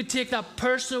we would take that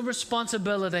personal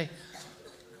responsibility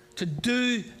to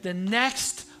do the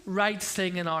next right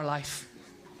thing in our life.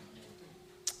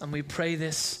 And we pray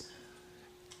this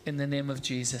in the name of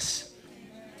Jesus.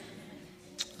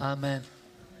 Amen.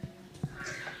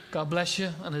 God bless you.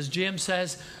 And as James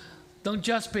says, don't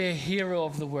just be a hero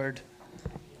of the word,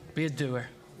 be a doer.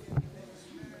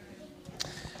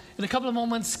 In a couple of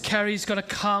moments, Kerry's going to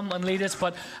come and lead us,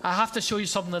 but I have to show you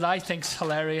something that I think is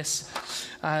hilarious.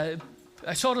 I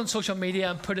saw it on social media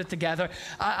and put it together.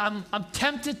 I'm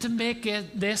tempted to make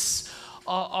this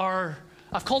our,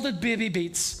 I've called it Baby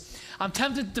Beats. I'm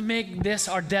tempted to make this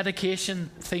our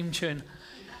dedication theme tune.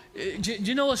 Do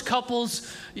you know, as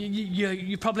couples,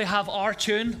 you probably have our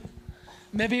tune.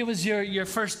 Maybe it was your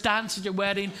first dance at your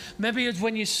wedding. Maybe it was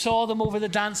when you saw them over the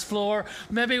dance floor.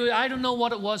 Maybe, I don't know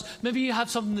what it was. Maybe you have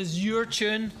something that's your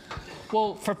tune.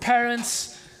 Well, for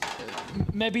parents,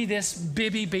 maybe this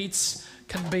Baby Beats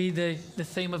can be the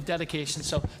theme of dedication.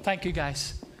 So thank you,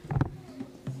 guys.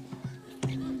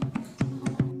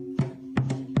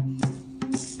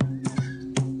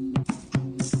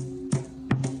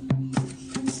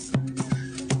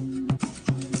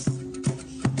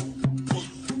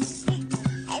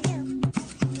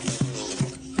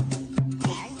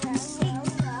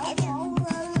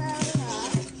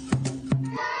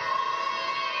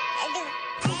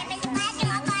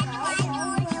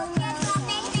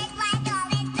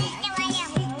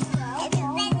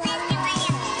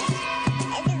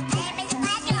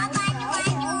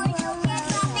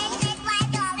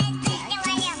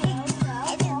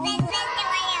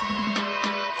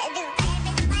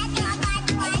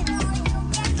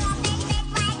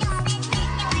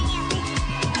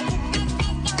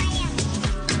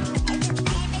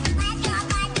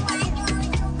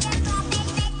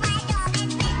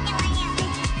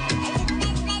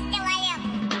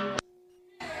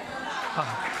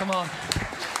 Come on.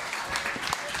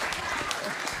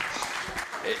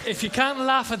 If you can't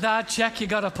laugh at that, check you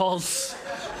got a pulse.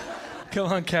 Come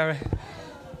on, Kerry.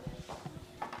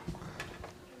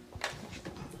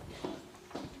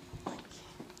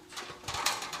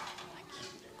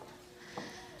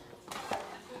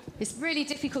 It's really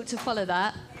difficult to follow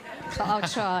that, but I'll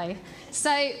try.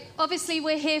 So, obviously,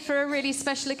 we're here for a really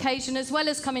special occasion. As well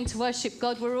as coming to worship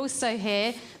God, we're also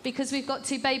here because we've got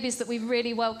two babies that we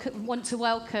really want to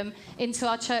welcome into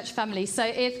our church family. So,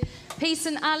 if Peace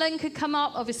and Alan could come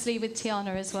up, obviously with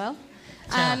Tiana as well,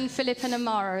 and Philip and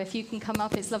Amara, if you can come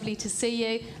up, it's lovely to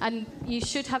see you. And you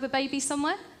should have a baby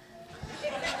somewhere.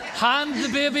 Hand the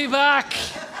baby back.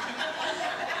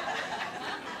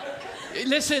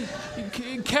 Listen,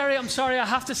 Kerry, I'm sorry, I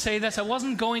have to say this. I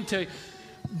wasn't going to.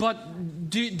 But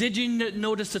did you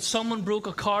notice that someone broke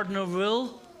a cardinal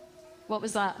rule? What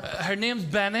was that? Her name's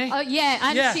Benny. Oh, yeah,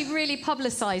 and she really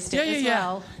publicised it as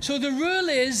well. So the rule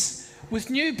is, with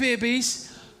new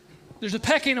babies, there's a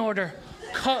pecking order.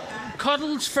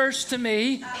 Cuddles first to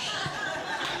me,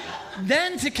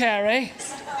 then to Kerry,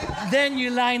 then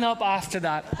you line up after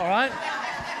that, all right?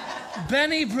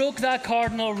 Benny broke that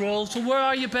cardinal rule. So where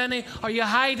are you, Benny? Are you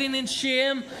hiding in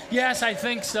shame? Yes, I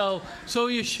think so. So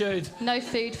you should. No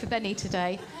food for Benny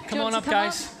today. Come on up,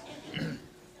 guys.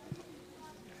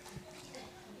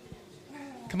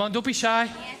 Come on, don't be shy.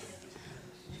 Yes.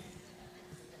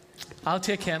 I'll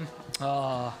take him.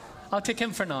 Oh, I'll take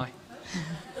him for now.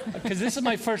 Because this is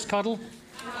my first cuddle.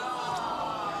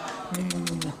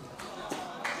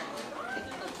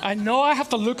 I know I have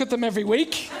to look at them every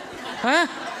week. Huh?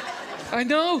 I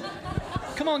know.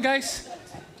 Come on, guys.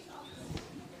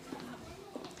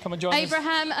 Come on, join us.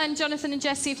 Abraham and Jonathan and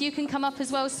Jesse, if you can come up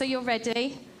as well so you're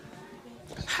ready.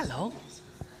 Hello.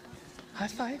 High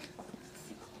five.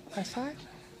 High five.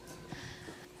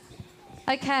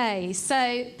 Okay,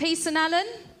 so Peace and Alan,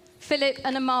 Philip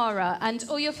and Amara, and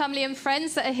all your family and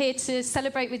friends that are here to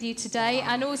celebrate with you today,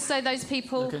 and also those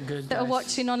people that are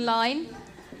watching online.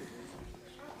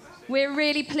 We're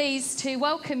really pleased to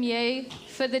welcome you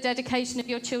for the dedication of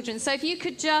your children. So if you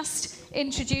could just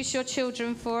introduce your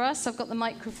children for us. I've got the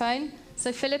microphone.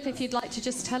 So Philip, if you'd like to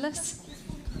just tell us.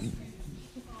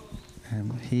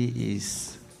 He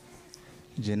is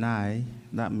Janai,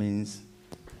 that means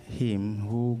him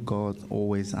who God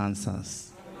always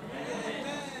answers.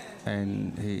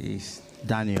 And he is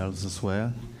Daniel's as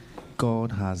well.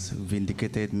 God has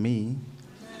vindicated me.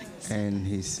 And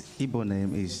his Igbo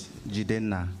name is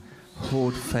Jidenna.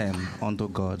 Hold firm unto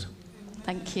God.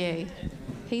 Thank you.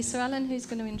 Peace, Alan, who's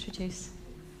going to introduce?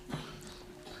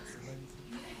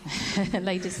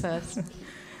 Ladies first.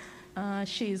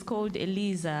 She is called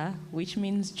Eliza, which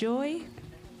means joy.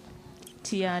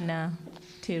 Tiana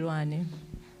Terwane.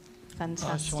 Fantastic.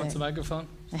 Oh, she wants a microphone.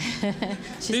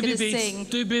 She's going to sing.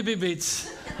 Do baby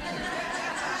beats.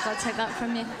 Shall I take that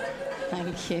from you?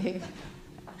 Thank you.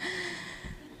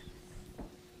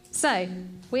 So,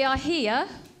 we are here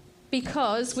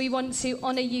because we want to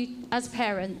honour you as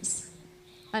parents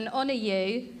and honour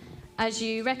you as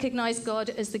you recognise God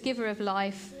as the giver of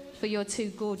life for your two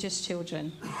gorgeous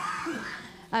children.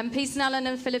 Peace and Alan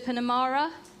and Philip and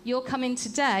Amara, you're coming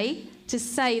today to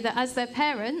say that as their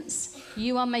parents,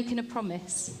 you are making a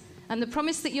promise. And the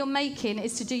promise that you're making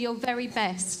is to do your very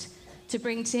best to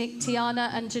bring Tiana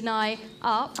and Janai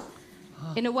up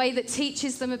in a way that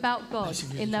teaches them about God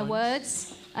in their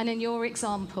words and in your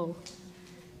example.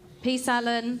 Peace,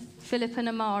 Alan, Philip and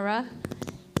Amara,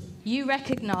 you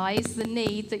recognise the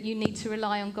need that you need to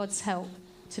rely on God's help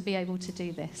to be able to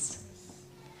do this.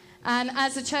 And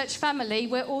as a church family,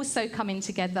 we're also coming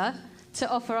together to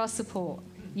offer our support.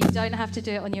 You don't have to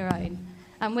do it on your own.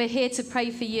 And we're here to pray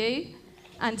for you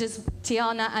and as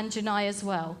Tiana and Janai as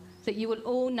well, that you will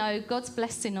all know God's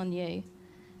blessing on you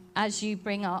as you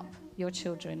bring up your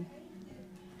children.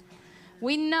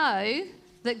 We know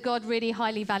that God really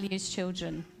highly values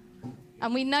children.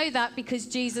 And we know that because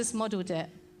Jesus modelled it.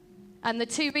 And the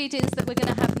two readings that we're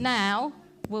going to have now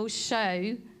will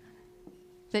show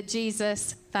that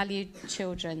Jesus valued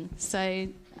children. So,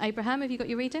 Abraham, have you got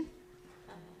your reading?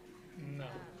 No.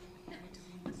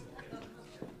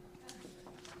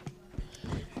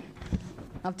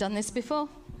 I've done this before.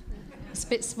 It's a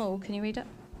bit small. Can you read it?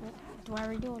 Do I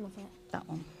read all of it? That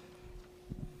one.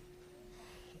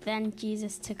 Then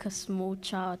Jesus took a small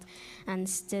child and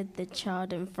stood the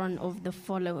child in front of the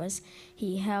followers.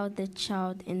 He held the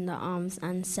child in the arms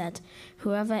and said,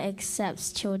 "Whoever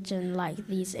accepts children like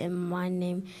these in my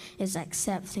name is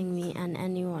accepting me, and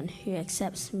anyone who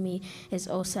accepts me is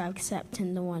also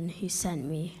accepting the one who sent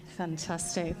me."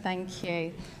 Fantastic. Thank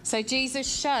you. So Jesus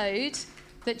showed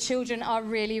that children are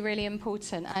really, really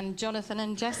important. And Jonathan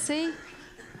and Jesse,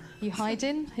 you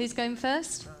hiding? Who's going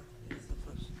first?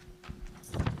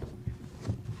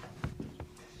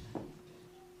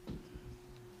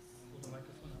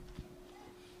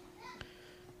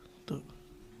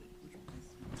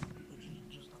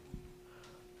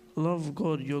 Love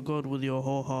God, your God, with your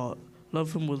whole heart.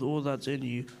 Love him with all that's in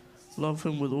you. Love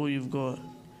him with all you've got.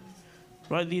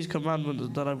 Write these commandments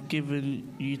that I've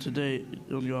given you today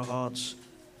on your hearts.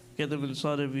 Get them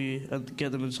inside of you and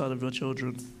get them inside of your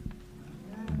children.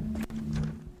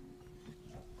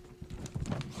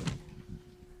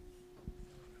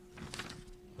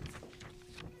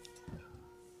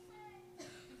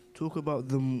 Talk about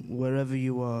them wherever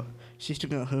you are,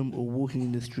 sitting at home or walking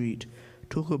in the street.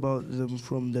 Talk about them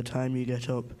from the time you get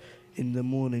up in the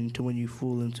morning to when you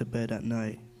fall into bed at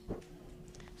night.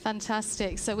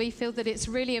 Fantastic. So we feel that it's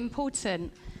really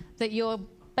important that you're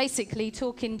basically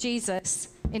talking Jesus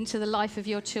into the life of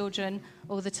your children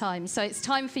all the time. So it's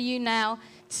time for you now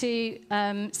to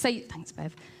thanks,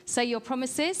 Bev, say your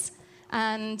promises.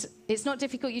 And it's not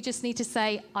difficult. You just need to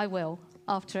say, "I will,"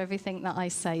 after everything that I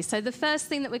say. So the first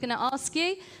thing that we're going to ask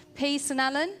you, Peace and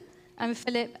Alan, and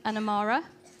Philip and Amara?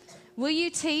 Will you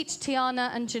teach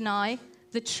Tiana and Janai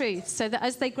the truth so that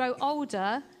as they grow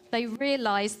older, they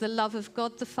realize the love of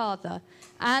God the Father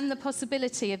and the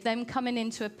possibility of them coming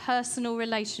into a personal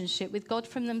relationship with God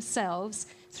from themselves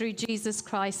through Jesus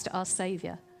Christ, our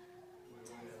Saviour?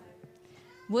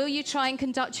 Will you try and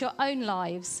conduct your own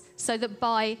lives so that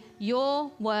by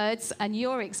your words and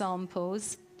your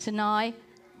examples, Tiana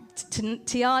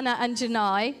and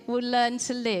Janai will learn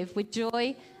to live with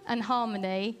joy and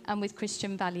harmony and with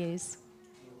Christian values?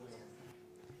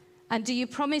 And do you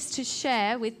promise to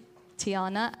share with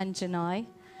Tiana and Janai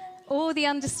all the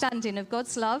understanding of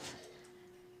God's love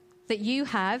that you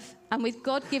have, and with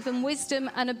God-given wisdom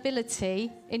and ability,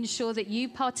 ensure that you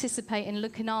participate in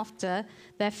looking after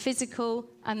their physical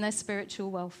and their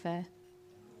spiritual welfare?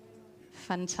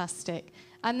 Fantastic.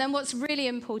 And then what's really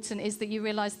important is that you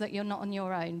realise that you're not on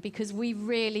your own, because we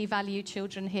really value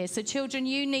children here. So children,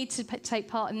 you need to take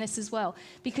part in this as well,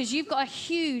 because you've got a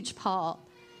huge part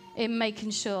in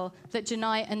making sure that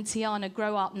Janai and Tiana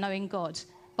grow up knowing God.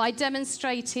 By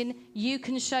demonstrating, you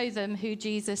can show them who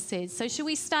Jesus is. So shall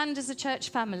we stand as a church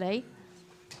family?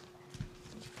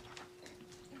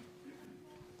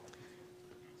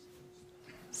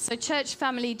 So church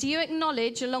family, do you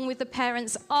acknowledge, along with the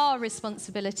parents, our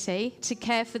responsibility to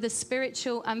care for the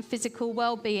spiritual and physical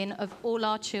well-being of all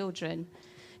our children?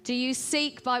 Do you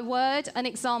seek by word and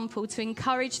example to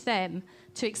encourage them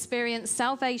to experience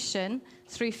salvation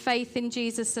through faith in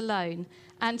Jesus alone,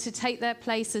 and to take their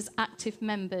place as active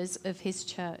members of his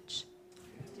church?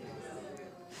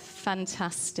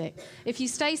 Fantastic. If you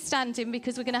stay standing,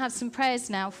 because we're going to have some prayers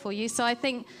now for you. So I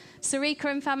think Sarika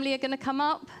and family are going to come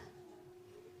up.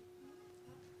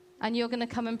 And you're going to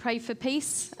come and pray for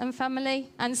peace and family.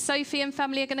 And Sophie and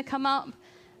family are going to come up.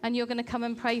 And you're going to come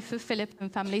and pray for Philip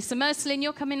and family. So Merceline,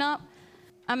 you're coming up.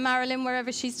 And Marilyn,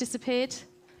 wherever she's disappeared.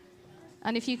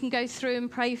 And if you can go through and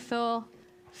pray for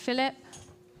Philip.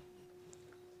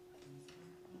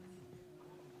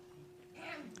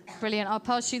 Brilliant. I'll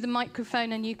pass you the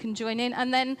microphone and you can join in.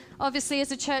 And then, obviously,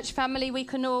 as a church family, we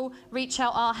can all reach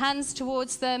out our hands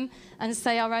towards them and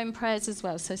say our own prayers as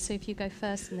well. So, Sue, if you go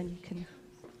first, and then you can.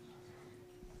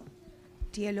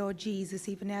 Dear Lord Jesus,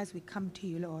 even as we come to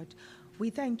you, Lord, we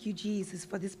thank you, Jesus,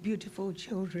 for these beautiful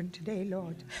children today,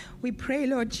 Lord. We pray,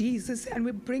 Lord Jesus, and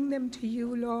we bring them to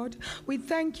you, Lord. We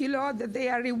thank you, Lord, that they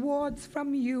are rewards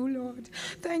from you, Lord.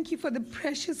 Thank you for the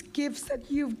precious gifts that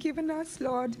you've given us,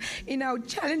 Lord. In our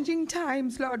challenging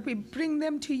times, Lord, we bring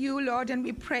them to you, Lord, and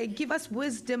we pray, give us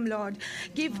wisdom, Lord.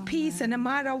 Give Peace and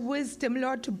Amara wisdom,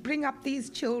 Lord, to bring up these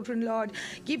children, Lord.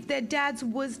 Give their dads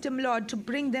wisdom, Lord, to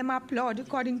bring them up, Lord,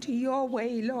 according to your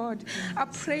way, Lord. I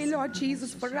pray, Lord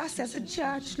Jesus, for us as a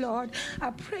church, Lord. I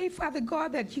pray, Father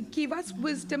God, that you give us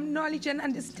wisdom, knowledge, and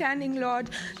understanding, Lord,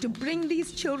 to bring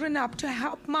these children up, to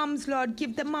help moms, Lord.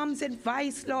 Give the moms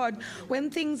advice, Lord, when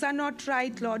things are not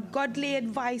right, Lord. Godly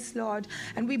advice, Lord.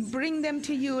 And we bring them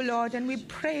to you, Lord, and we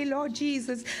pray, Lord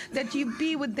Jesus, that you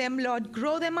be with them, Lord.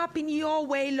 Grow them up in your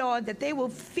way, Lord, that they will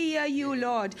fear you,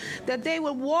 Lord, that they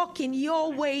will walk in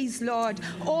your ways, Lord,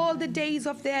 all the days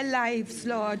of their lives,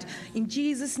 Lord. In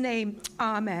Jesus' name,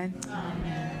 amen.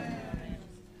 Amen.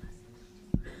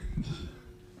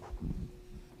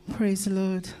 Praise the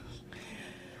Lord.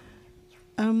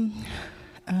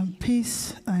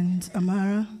 Peace and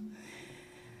Amara.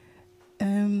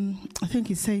 I think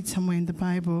it said somewhere in the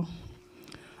Bible,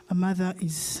 a mother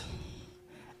is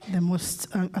the most.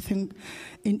 I think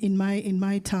in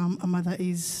my term, a mother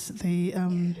is the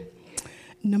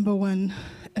number one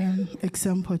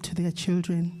example to their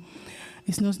children.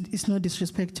 It's no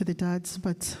disrespect to the dads,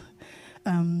 but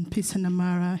Peace and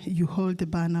Amara, you hold the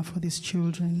banner for these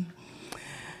children.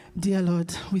 Dear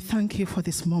Lord, we thank you for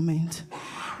this moment,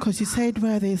 because you said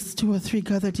where there's 2 or 3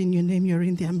 gathered in your name, you're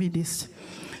in their midst.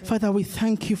 Father, we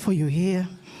thank you for you here.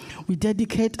 We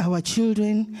dedicate our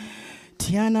children,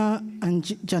 Tiana and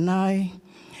Janai.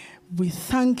 We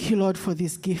thank you, Lord, for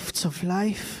these gifts of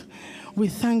life. We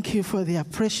thank you for they are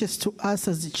precious to us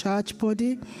as the church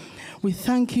body. We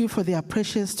thank you for they are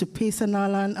precious to Peace and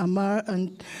Alan, Amar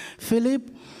and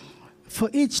Philip. For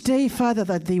each day, Father,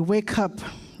 that they wake up,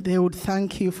 they would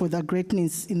thank you for the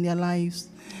greatness in their lives.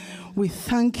 We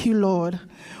thank you, Lord.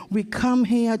 We come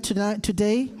here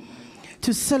today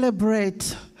to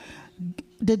celebrate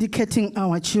dedicating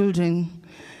our children.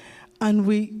 And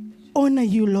we honor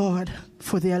you, Lord,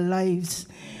 for their lives.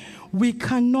 We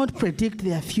cannot predict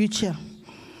their future.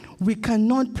 We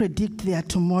cannot predict their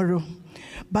tomorrow.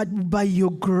 But by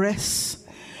your grace,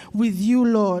 with you,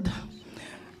 Lord,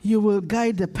 you will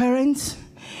guide the parents.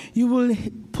 You will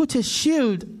put a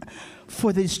shield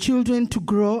for these children to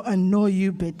grow and know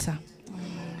you better.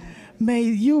 May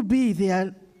you be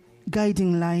their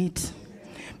guiding light.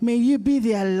 May you be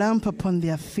their lamp upon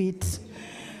their feet.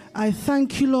 I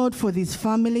thank you, Lord, for these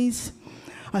families.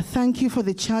 I thank you for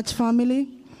the church family.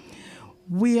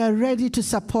 We are ready to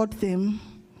support them.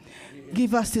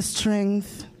 Give us the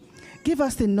strength. Give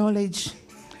us the knowledge,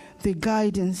 the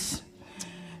guidance,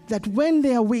 that when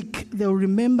they are weak, they'll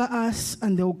remember us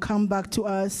and they'll come back to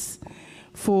us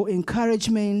for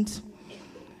encouragement,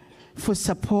 for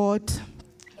support.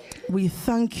 We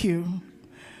thank you.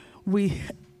 We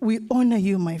honor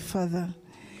you, my Father.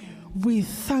 We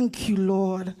thank you,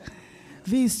 Lord.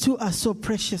 These two are so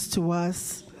precious to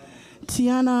us.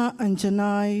 Tiana and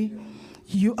Janai,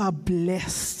 you are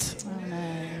blessed.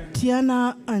 Amen.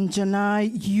 Tiana and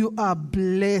Janai, you are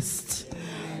blessed.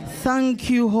 Thank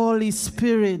you, Holy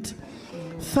Spirit.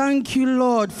 Thank you,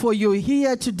 Lord, for you're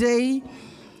here today.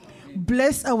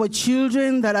 Bless our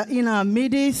children that are in our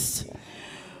midst.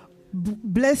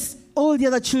 Bless all the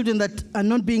other children that are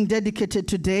not being dedicated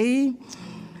today.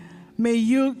 May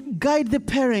you guide the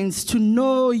parents to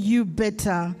know you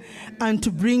better and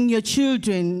to bring your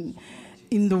children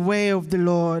in the way of the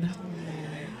Lord.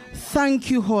 Thank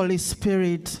you, Holy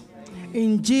Spirit.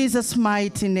 In Jesus'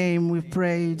 mighty name we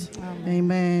prayed.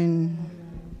 Amen.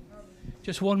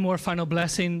 Just one more final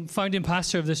blessing. Founding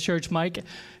pastor of this church, Mike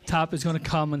Tapp, is going to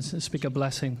come and speak a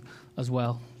blessing as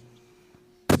well.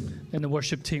 And the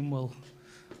worship team will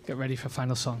get ready for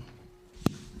final song.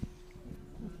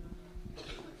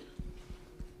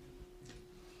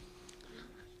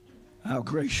 Our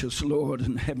gracious Lord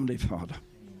and Heavenly Father,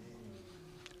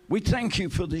 we thank you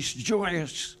for this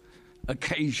joyous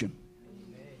occasion.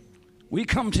 We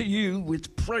come to you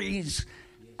with praise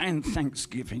and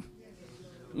thanksgiving.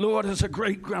 Lord, as a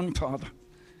great grandfather,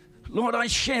 Lord, I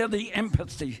share the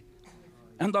empathy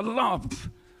and the love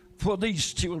for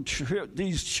these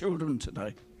children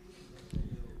today.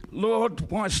 Lord,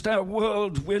 whilst our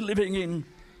world we're living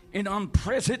in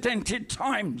unprecedented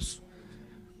times,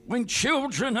 when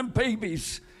children and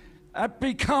babies have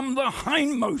become the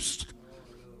hindmost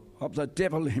of the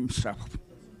devil himself.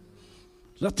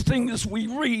 The things we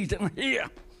read and hear.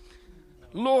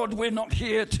 Lord, we're not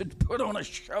here to put on a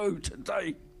show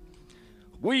today.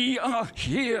 We are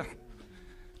here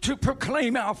to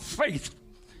proclaim our faith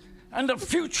and the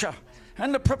future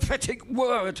and the prophetic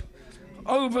word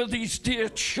over these dear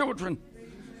children.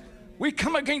 We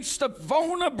come against the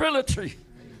vulnerability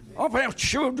of our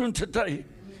children today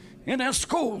in our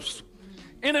schools,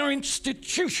 in our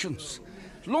institutions.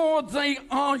 Lord, they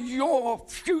are your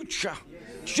future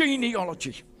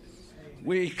genealogy.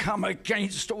 We come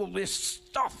against all this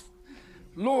stuff.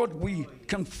 Lord, we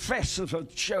confess as a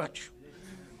church,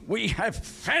 we have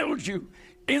failed you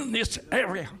in this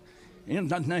area. In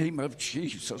the name of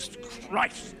Jesus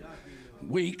Christ,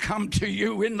 we come to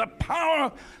you in the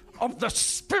power of the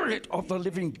Spirit of the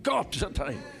living God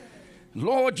today.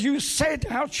 Lord, you said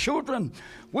our children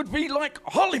would be like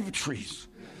olive trees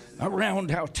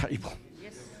around our table.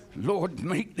 Lord,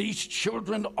 make these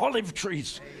children olive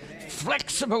trees,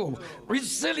 flexible,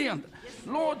 resilient.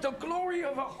 Lord, the glory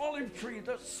of an olive tree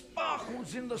that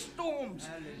sparkles in the storms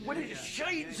with its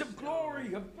shades of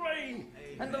glory of gray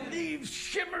and the leaves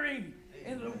shimmering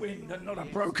in the wind and not a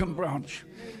broken branch.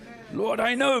 Lord,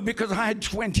 I know because I had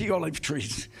 20 olive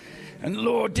trees. And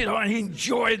Lord, did I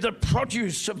enjoy the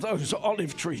produce of those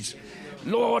olive trees.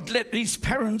 Lord, let these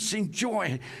parents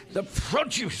enjoy the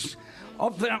produce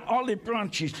of their olive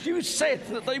branches. You said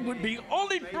that they would be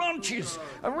olive branches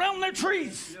around their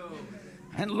trees.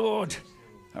 And Lord,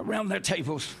 around their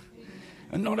tables.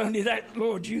 And not only that,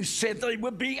 Lord, you said they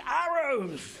would be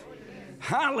arrows.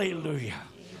 Hallelujah.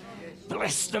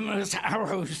 Bless them as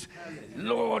arrows.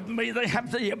 Lord, may they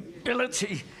have the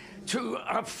ability to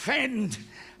offend.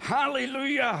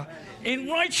 Hallelujah. In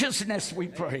righteousness, we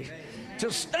pray.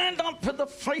 To stand up for the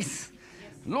faith.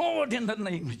 Lord, in the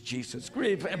name of Jesus,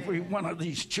 give every one of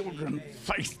these children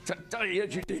faith today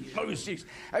as you did Moses,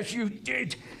 as you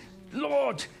did,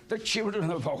 Lord, the children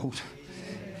of old.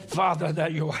 Father, they're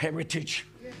your heritage.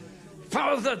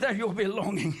 Father, they're your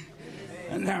belonging.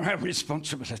 And they're our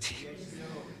responsibility.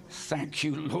 Thank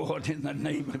you, Lord, in the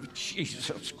name of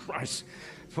Jesus Christ,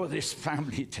 for this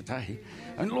family today.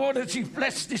 And Lord, as you've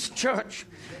blessed this church,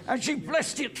 as you've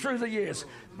blessed it through the years,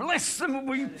 bless them,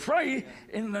 we pray,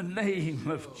 in the name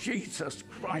of Jesus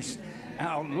Christ,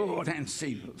 our Lord and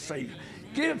Savior.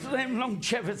 Give them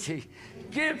longevity.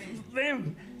 Give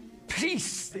them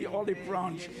peace. The olive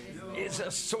branch is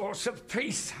a source of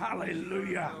peace.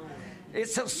 Hallelujah.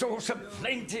 It's a source of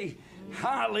plenty.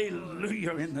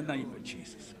 Hallelujah, in the name of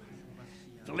Jesus.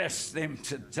 Bless them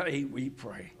today, we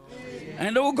pray.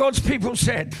 And all God's people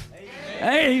said,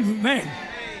 Amen.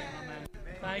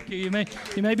 Thank you.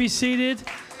 You may be seated.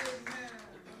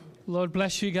 Lord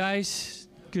bless you guys.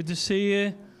 Good to see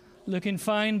you. Looking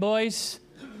fine, boys.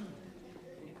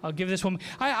 I'll give this one.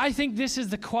 I think this is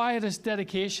the quietest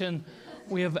dedication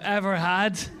we have ever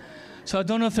had. So I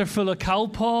don't know if they're full of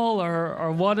Calpol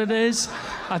or what it is.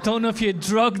 I don't know if you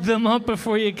drugged them up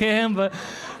before you came, but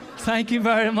thank you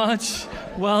very much.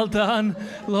 Well done.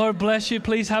 Lord bless you.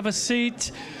 Please have a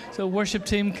seat so the worship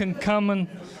team can come and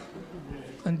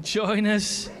join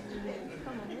us.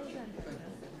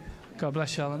 God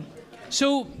bless you, Alan.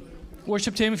 So,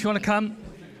 worship team, if you want to come,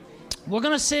 we're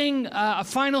going to sing a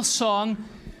final song.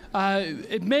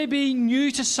 It may be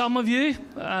new to some of you.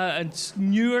 It's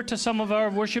newer to some of our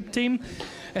worship team.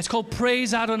 It's called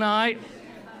Praise Adonai.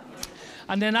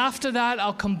 And then after that,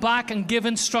 I'll come back and give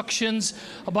instructions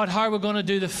about how we're going to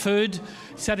do the food,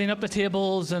 setting up the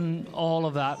tables and all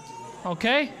of that.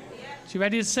 Okay? So you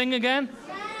ready to sing again?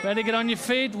 Ready to get on your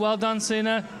feet? Well done,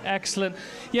 Sina. Excellent.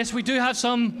 Yes, we do have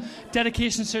some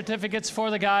dedication certificates for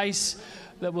the guys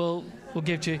that we'll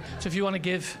give to you. So if you want to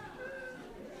give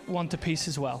one to peace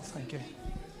as well. Thank you.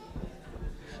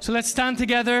 So let's stand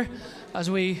together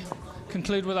as we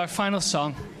conclude with our final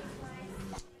song.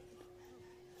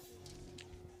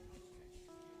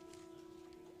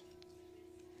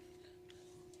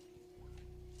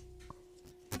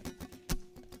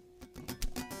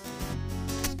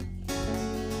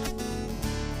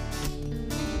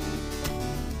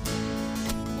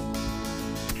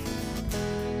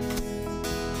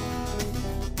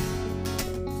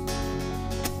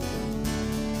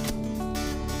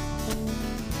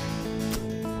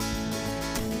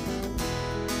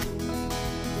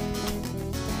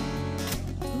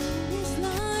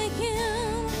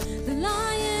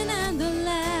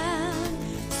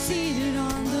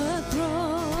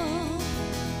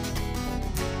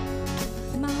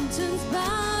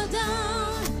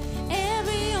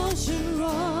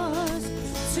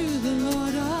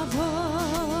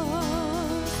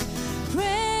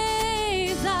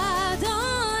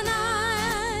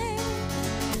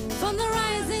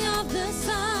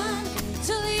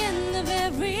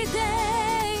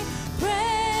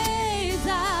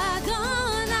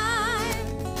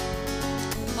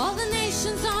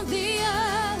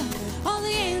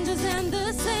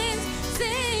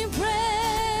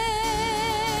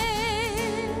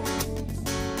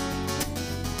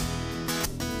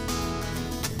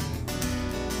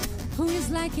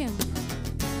 Like him?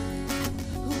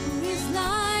 Who is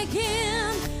like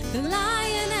him? The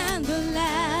lion and the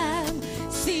lamb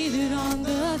seated on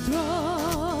the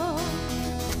throne.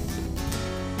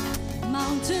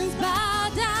 Mountains bow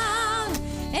down,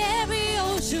 every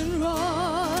ocean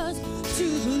roars to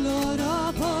the Lord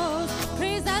of hosts.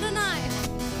 Praise Adonai,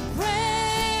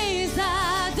 praise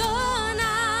Adonai.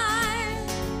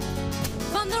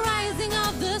 From the rising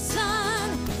of the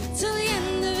sun till the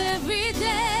end of every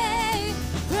day.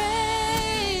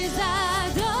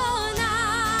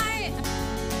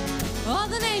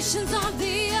 Nations of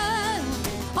the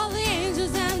earth, all the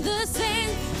angels and the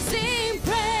saints sing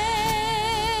praise.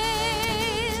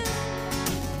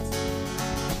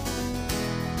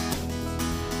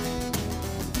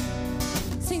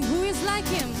 Sing, who is like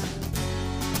him?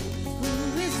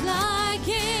 Who is like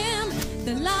him?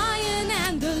 The lion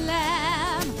and the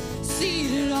lamb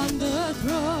seated on the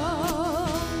throne.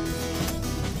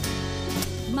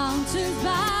 Mountains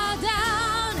bow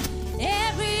down,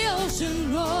 every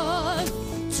ocean roars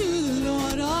to the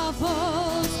Lord of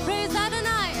hosts. Praise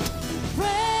Adonai,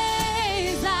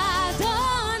 praise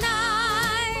Adonai.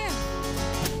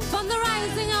 From the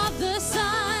rising of the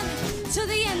sun to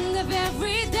the end of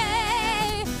every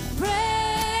day,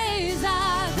 praise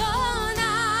Adonai.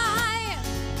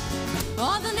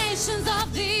 All the nations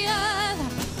of the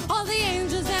earth, all the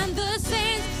angels and the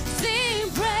saints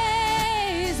sing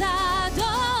praise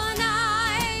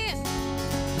Adonai.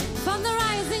 From the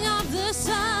rising of the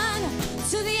sun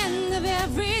to the end of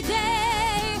every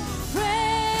day,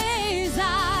 praise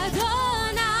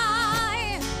Adonai.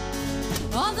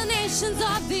 All the nations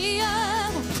of the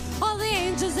earth, all the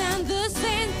angels and the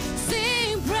saints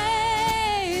sing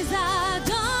praise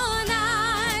Adonai.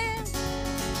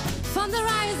 From the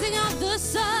rising of the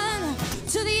sun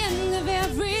to the end of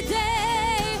every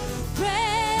day,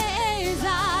 praise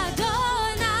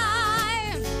Adonai.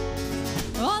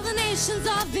 All the nations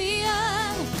of the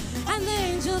earth and the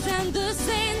angels and the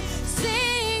saints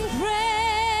sing praise.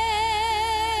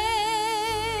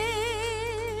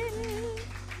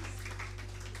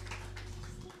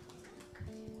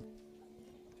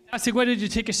 Fantastic. Why don't you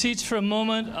take your seats for a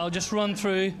moment? I'll just run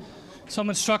through some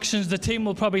instructions. The team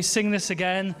will probably sing this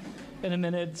again in a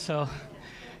minute, so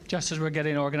just as we're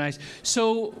getting organized.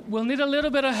 So we'll need a little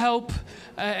bit of help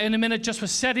in a minute just with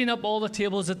setting up all the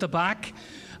tables at the back.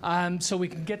 So we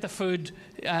can get the food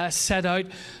set out.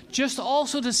 Just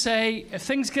also to say, if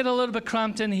things get a little bit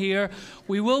cramped in here,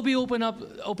 we will be opening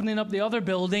up the other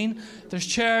building. There's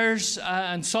chairs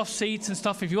and soft seats and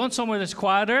stuff. If you want somewhere that's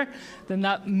quieter, then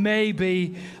that may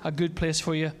be a good place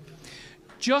for you.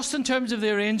 Just in terms of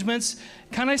the arrangements,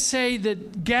 can I say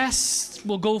that guests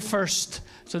will go first?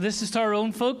 So this is to our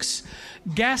own folks.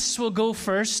 Guests will go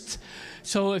first.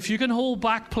 So if you can hold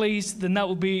back, please, then that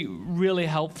would be really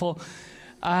helpful.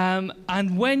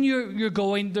 And when you're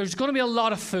going, there's going to be a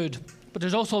lot of food, but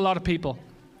there's also a lot of people.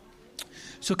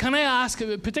 So can I ask,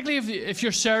 particularly if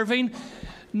you're serving,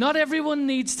 not everyone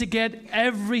needs to get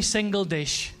every single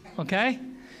dish, okay?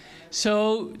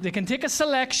 So they can take a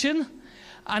selection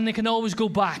and they can always go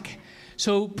back.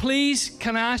 So please,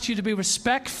 can I ask you to be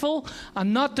respectful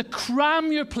and not to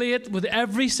cram your plate with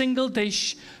every single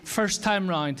dish first time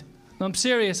round. No, I'm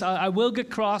serious. I will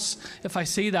get cross if I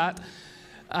see that.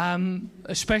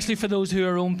 Especially for those who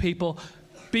are own people.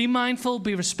 Be mindful,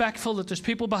 be respectful that there's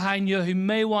people behind you who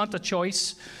may want a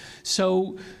choice.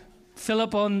 So fill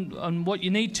up on what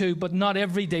you need to, but not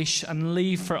every dish, and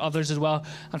leave for others as well.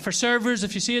 And for servers,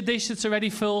 if you see a dish that's already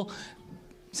full,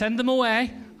 send them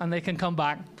away and they can come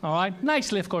back. All right?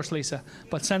 Nicely, of course, Lisa,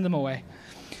 but send them away.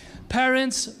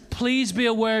 Parents, please be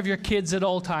aware of your kids at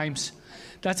all times.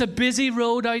 That's a busy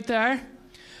road out there.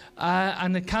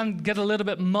 And it can get a little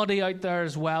bit muddy out there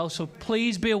as well. So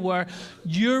please be aware.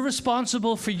 You're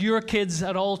responsible for your kids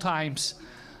at all times.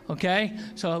 Okay?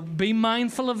 So be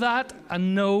mindful of that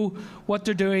and know what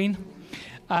they're doing.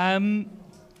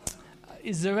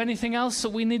 Is there anything else that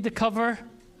we need to cover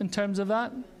in terms of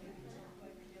that?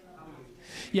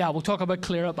 Yeah, we'll talk about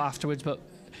clear up afterwards. But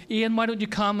Ian, why don't you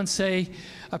come and say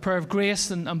a prayer of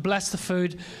grace and bless the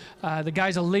food. The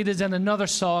guys will lead us in another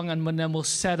song, and then we'll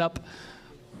set up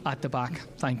at the back.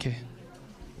 Thank you.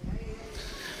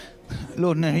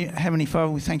 Lord and Heavenly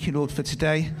Father, we thank you, Lord, for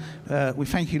today. We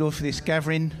thank you, Lord, for this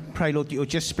gathering. Pray, Lord, that you'll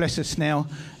just bless us now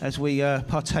as we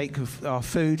partake of our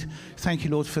food. Thank you,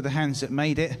 Lord, for the hands that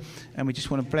made it. And we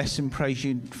just want to bless and praise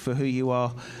you for who you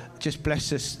are. Just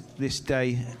bless us this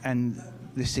day and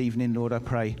this evening, Lord, I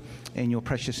pray, in your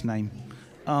precious name.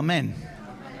 Amen.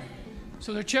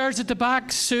 So there are chairs at the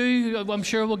back. Sue, I'm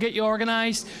sure, will get you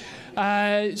organised.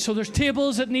 So there's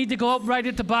tables that need to go up right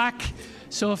at the back.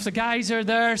 So if the guys are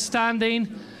there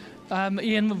standing,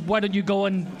 Ian, why don't you go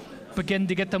and begin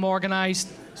to get them organised?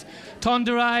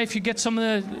 Tonderai, if you get some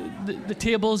of the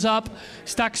tables up,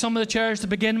 stack some of the chairs to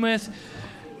begin with.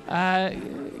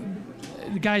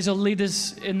 The guys will lead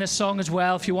us in this song as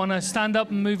well. If you want to stand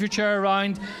up and move your chair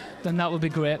around, then that would be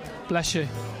great. Bless you.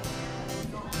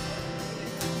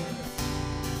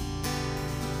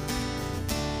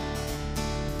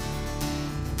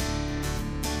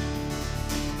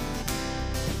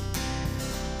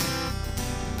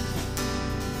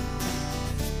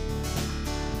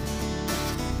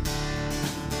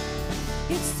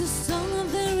 It's the song of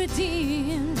the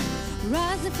redeemed,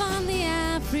 rising from the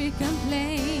African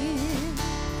plain.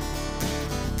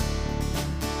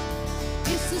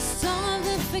 It's the song of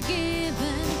the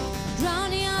forgiven,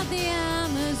 drowning out the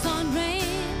Amazon rain.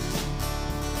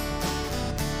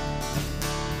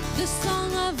 The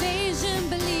song of Asian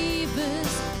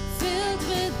believers, filled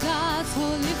with God's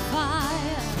holy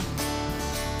fire.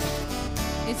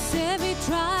 It's every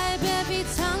tribe, every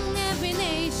tongue, every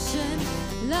nation,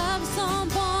 love song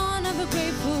born of a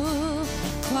grateful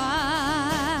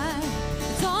choir.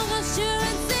 It's all God's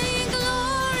children singing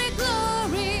glory,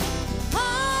 glory,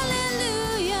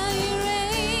 hallelujah, you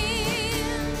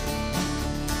reign.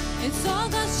 It's all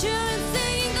God's children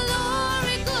singing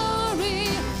glory, glory,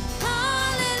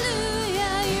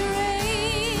 hallelujah, you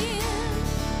reign.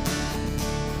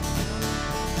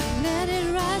 Let it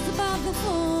rise above the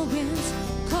four winds,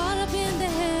 caught up in the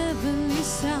heavenly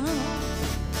sound.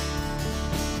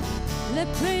 Let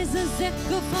praises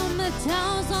echo from the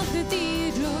towers of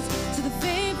cathedrals to the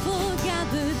faithful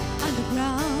gathered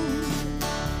underground.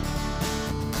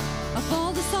 Of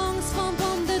all the songs formed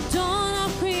from the dawn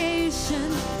of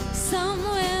creation, some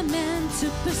were meant to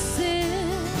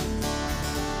persist.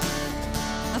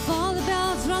 Of all the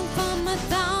bells rung from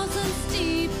 1,000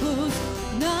 steeples,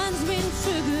 none's ring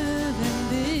sugar than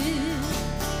this.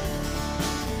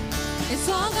 It's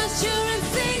all God's children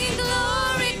singing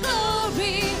glory,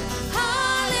 glory,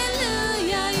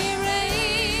 hallelujah, you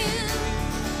reign.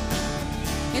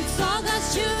 It's all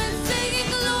God's children singing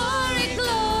glory,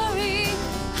 glory,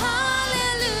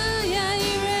 hallelujah,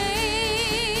 you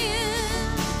reign.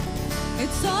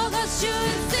 It's all God's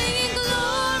children singing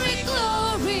glory,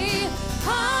 glory,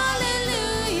 hallelujah.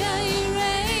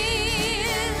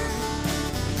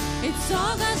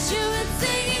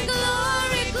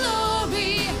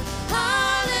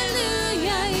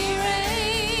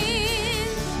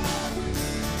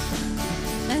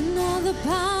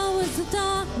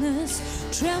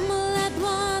 tremble at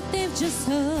what they've just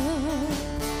heard.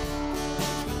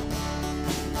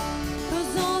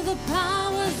 'Cause all the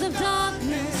powers of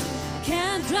darkness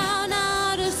can't drown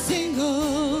out a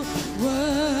single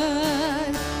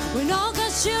word. When all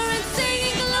God's children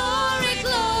singing glory,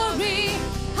 glory,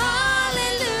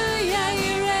 hallelujah,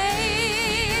 He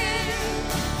reigns.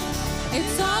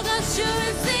 It's all God's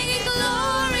children singing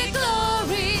glory,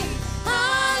 glory,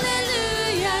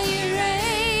 hallelujah, He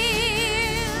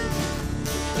reigns.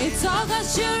 It's all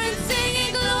God's children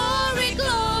singing glory,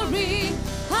 glory,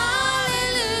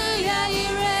 hallelujah, He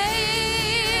reigns.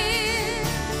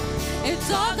 It's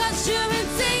all God's children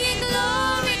singing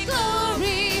glory,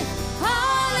 glory,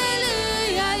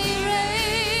 hallelujah, He reigns.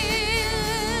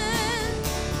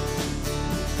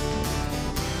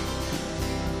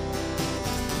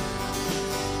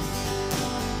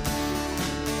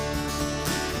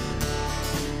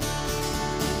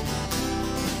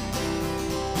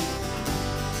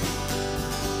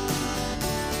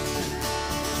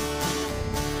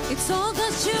 It's all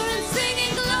God's children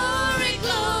singing glory,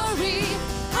 glory,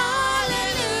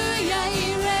 hallelujah, He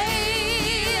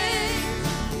reigns.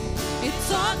 It's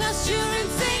all God's children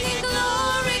singing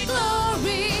glory,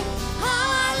 glory,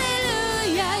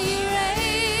 hallelujah, He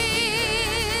reigns.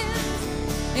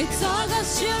 It's all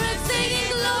God's children singing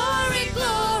glory,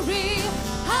 glory,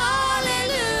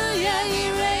 hallelujah, He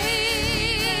reigns.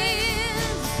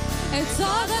 It's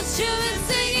all God's children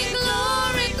singing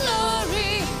glory,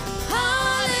 glory,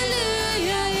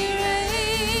 hallelujah, He reigns.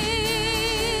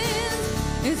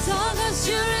 It's all God's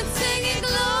children singing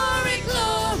glory,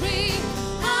 glory,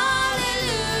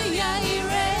 hallelujah, He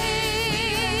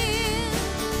reigns.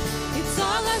 It's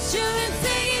all God's children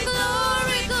singing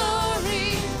glory, glory,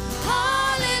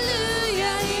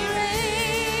 hallelujah, He reigns.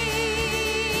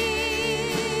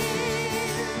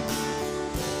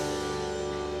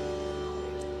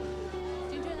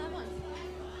 Do you do another one?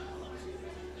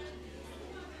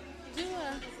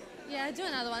 Yeah, do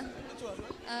another one.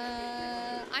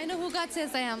 I know who God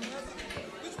says I am.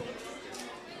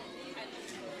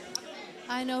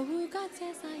 I know who God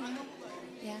says I am.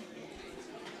 Yeah.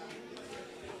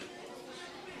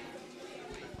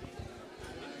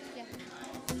 Yeah.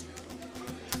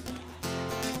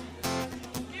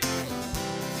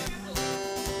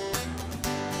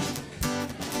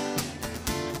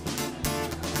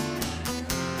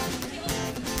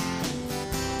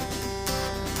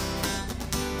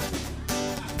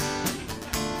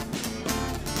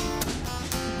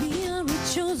 We are a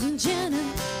chosen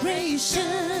generation,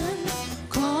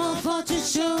 called for to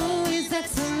show His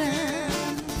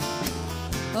excellence.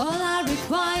 All I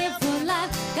require for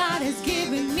life, God has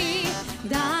given me,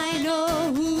 and I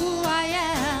know who I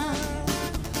am.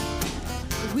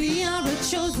 We are a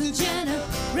chosen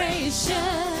generation,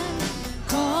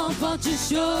 called for to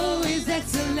show His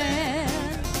excellence.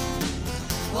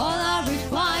 All I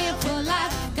require for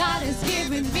life, God has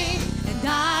given me, and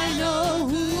I know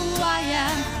who I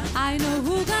am. I know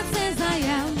who God says I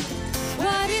am,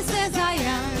 what He says I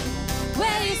am,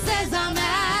 where He says I'm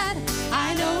at.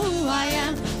 I know who I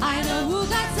am. I know who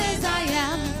God says I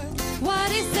am,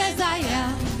 what He says I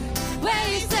am, where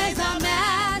He says I'm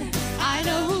at. I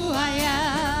know who I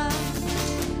am.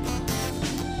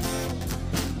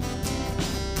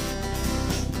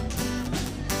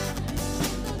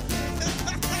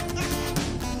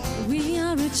 We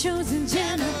are a chosen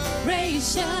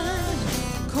generation,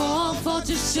 called for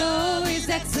to show His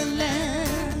excellence.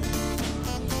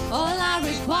 All I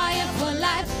require for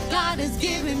life, God has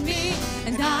given me,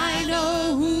 and I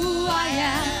know who I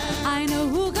am. I know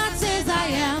who God says I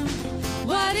am,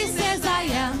 what He says I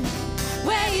am,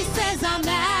 where He says I'm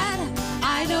at.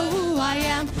 I know who I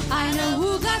am. I know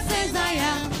who God says I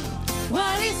am,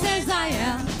 what He says I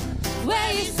am,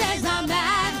 where He says I'm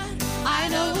at. I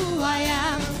know who I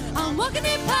am. I'm walking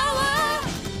in power,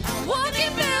 I'm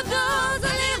walking miracles.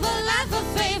 I live a life of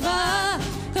favor,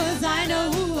 'cause I know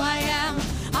who I am.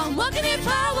 I'm walking in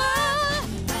power,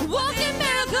 I'm walking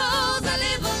miracles. I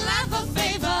live a life of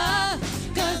favor,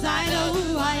 'cause I know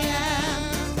who I am.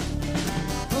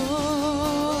 Oh,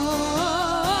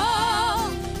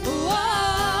 oh, oh,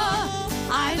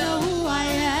 I know who I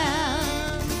am.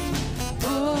 Oh,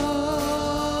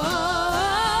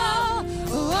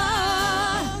 oh,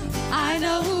 I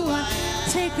know who I am.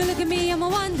 Take a look at me, I'm a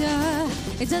wonder.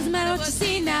 It doesn't matter what you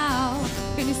see now.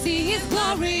 Can you see His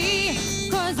glory?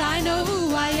 'Cause I know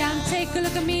who I am. Take a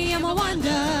look at me, I'm a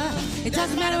wonder. It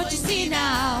doesn't matter what you see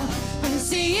now. Can you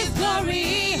see His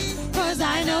glory? 'Cause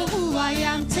I know who I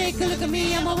am. Take a look at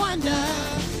me, I'm a wonder.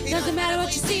 It doesn't matter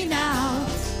what you see now.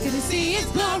 Can you see His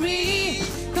glory?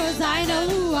 'Cause I know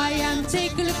who I am.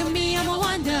 Take a look at me, I'm a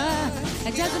wonder.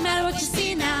 It doesn't matter what you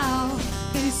see now.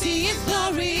 Can you see His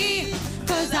glory?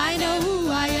 'Cause I know who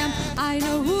I am. I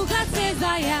know who God says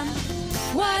I am.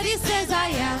 What He says I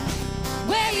am.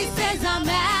 Where He says I'm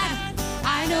at.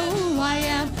 I know who I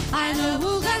am. I know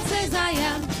who God says I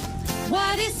am.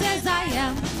 What He says I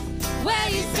am. Where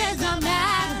He says I'm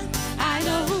at. I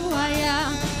know who I am.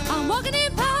 I'm walking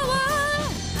in power.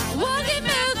 Walking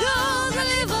miracles. I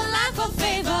live a life of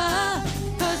favor.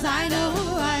 'Cause I know who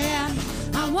I am.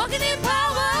 I'm walking in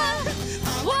power.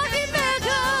 Walking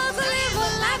miracles. I live a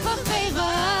life of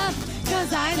favor.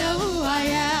 'Cause I know who I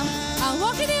am. I'm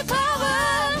walking in power.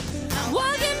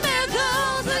 Walking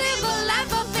miracles. I live a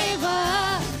life of favor.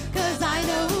 'Cause I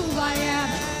know who I am.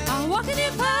 I'm walking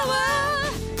in power.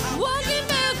 Walking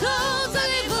miracles. I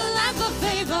live a life of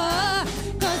favor.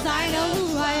 'Cause I know who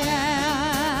I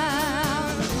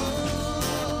am.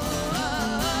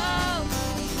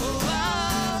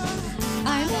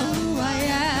 I know who I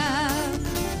am.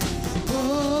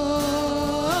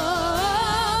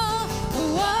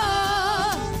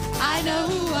 I know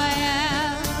who I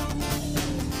am.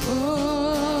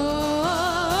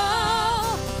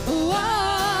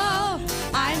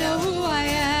 I know who I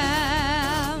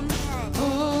am.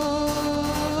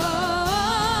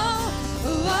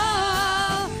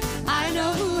 I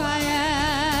know who I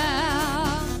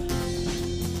am.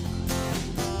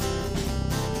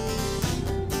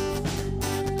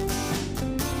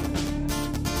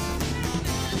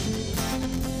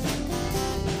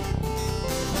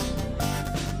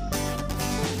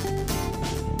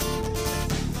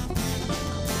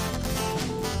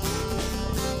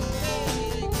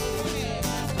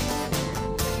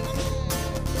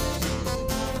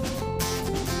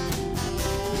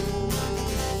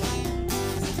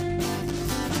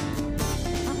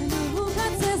 I know who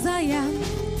God says I am,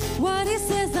 what He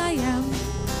says I am,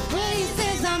 where He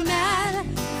says I'm at.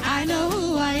 I know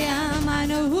who I am, I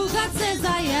know who God says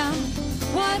I am,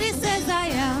 what He says I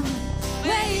am,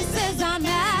 where He says I'm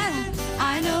at.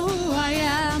 I know who I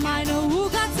am, I know who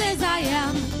God says I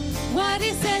am, what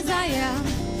He says I am,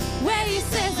 where He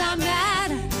says I'm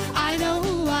at. I know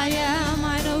who I am,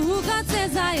 I know who God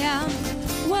says I am,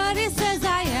 what He says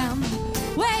I am,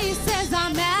 where He says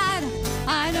I'm at.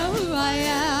 I know who I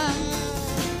am.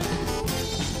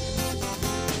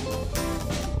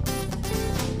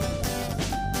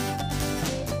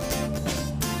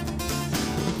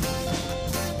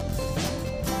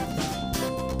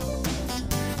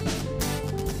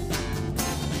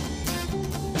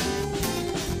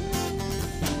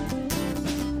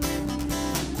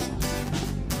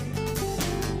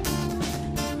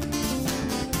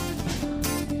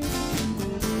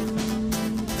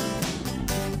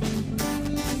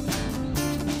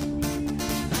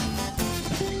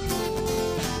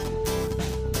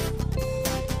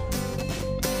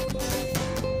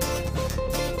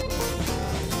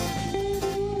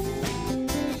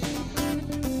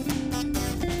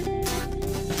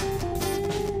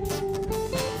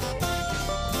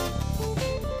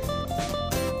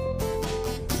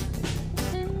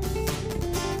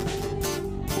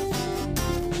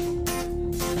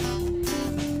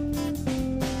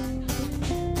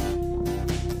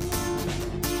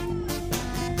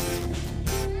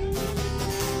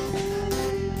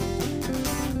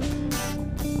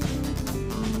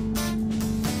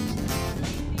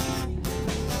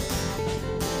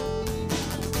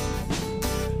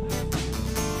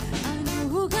 I know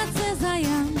who God says I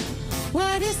am,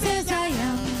 what He says I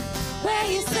am, where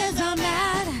He says I'm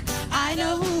at. I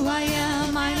know who I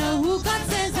am, I know who God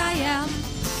says I am,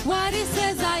 what He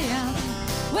says I am,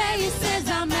 where He says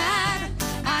I'm at.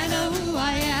 I know who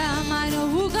I am, I know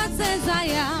who God says I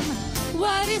am,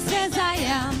 what He says I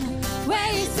am,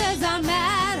 where He says I'm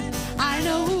at. I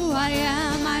know who I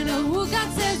am, I know who God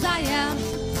says I am,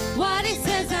 what He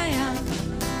says I am,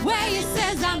 where He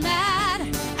says I'm at.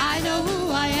 I know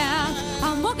who I am.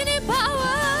 I'm walking in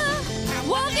power,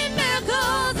 walking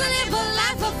miracles, I live a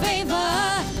life of favor.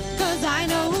 'Cause I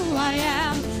know who I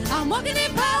am. I'm walking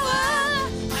in power,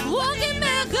 walking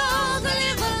miracles, I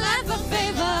live a life of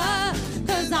favor.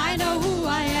 'Cause I know who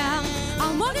I am.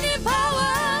 I'm walking in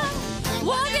power,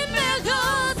 walking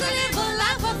miracles, I live a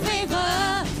life of favor.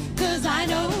 'Cause I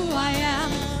know who I am.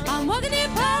 I'm walking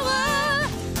in power,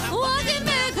 walking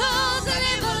miracles, I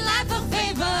live a life of favor.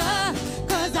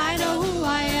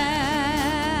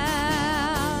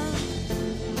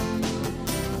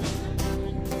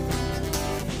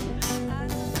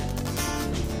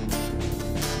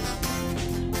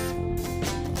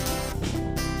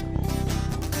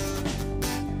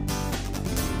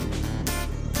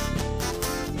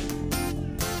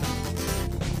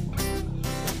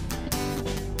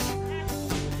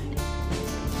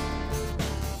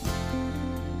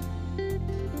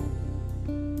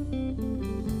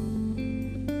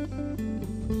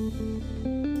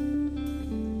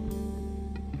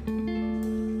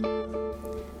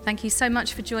 Thank you so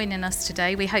much for joining us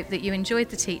today. We hope that you enjoyed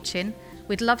the teaching.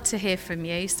 We'd love to hear from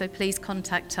you, so please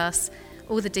contact us.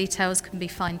 All the details can be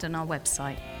found on our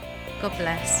website. God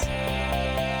bless.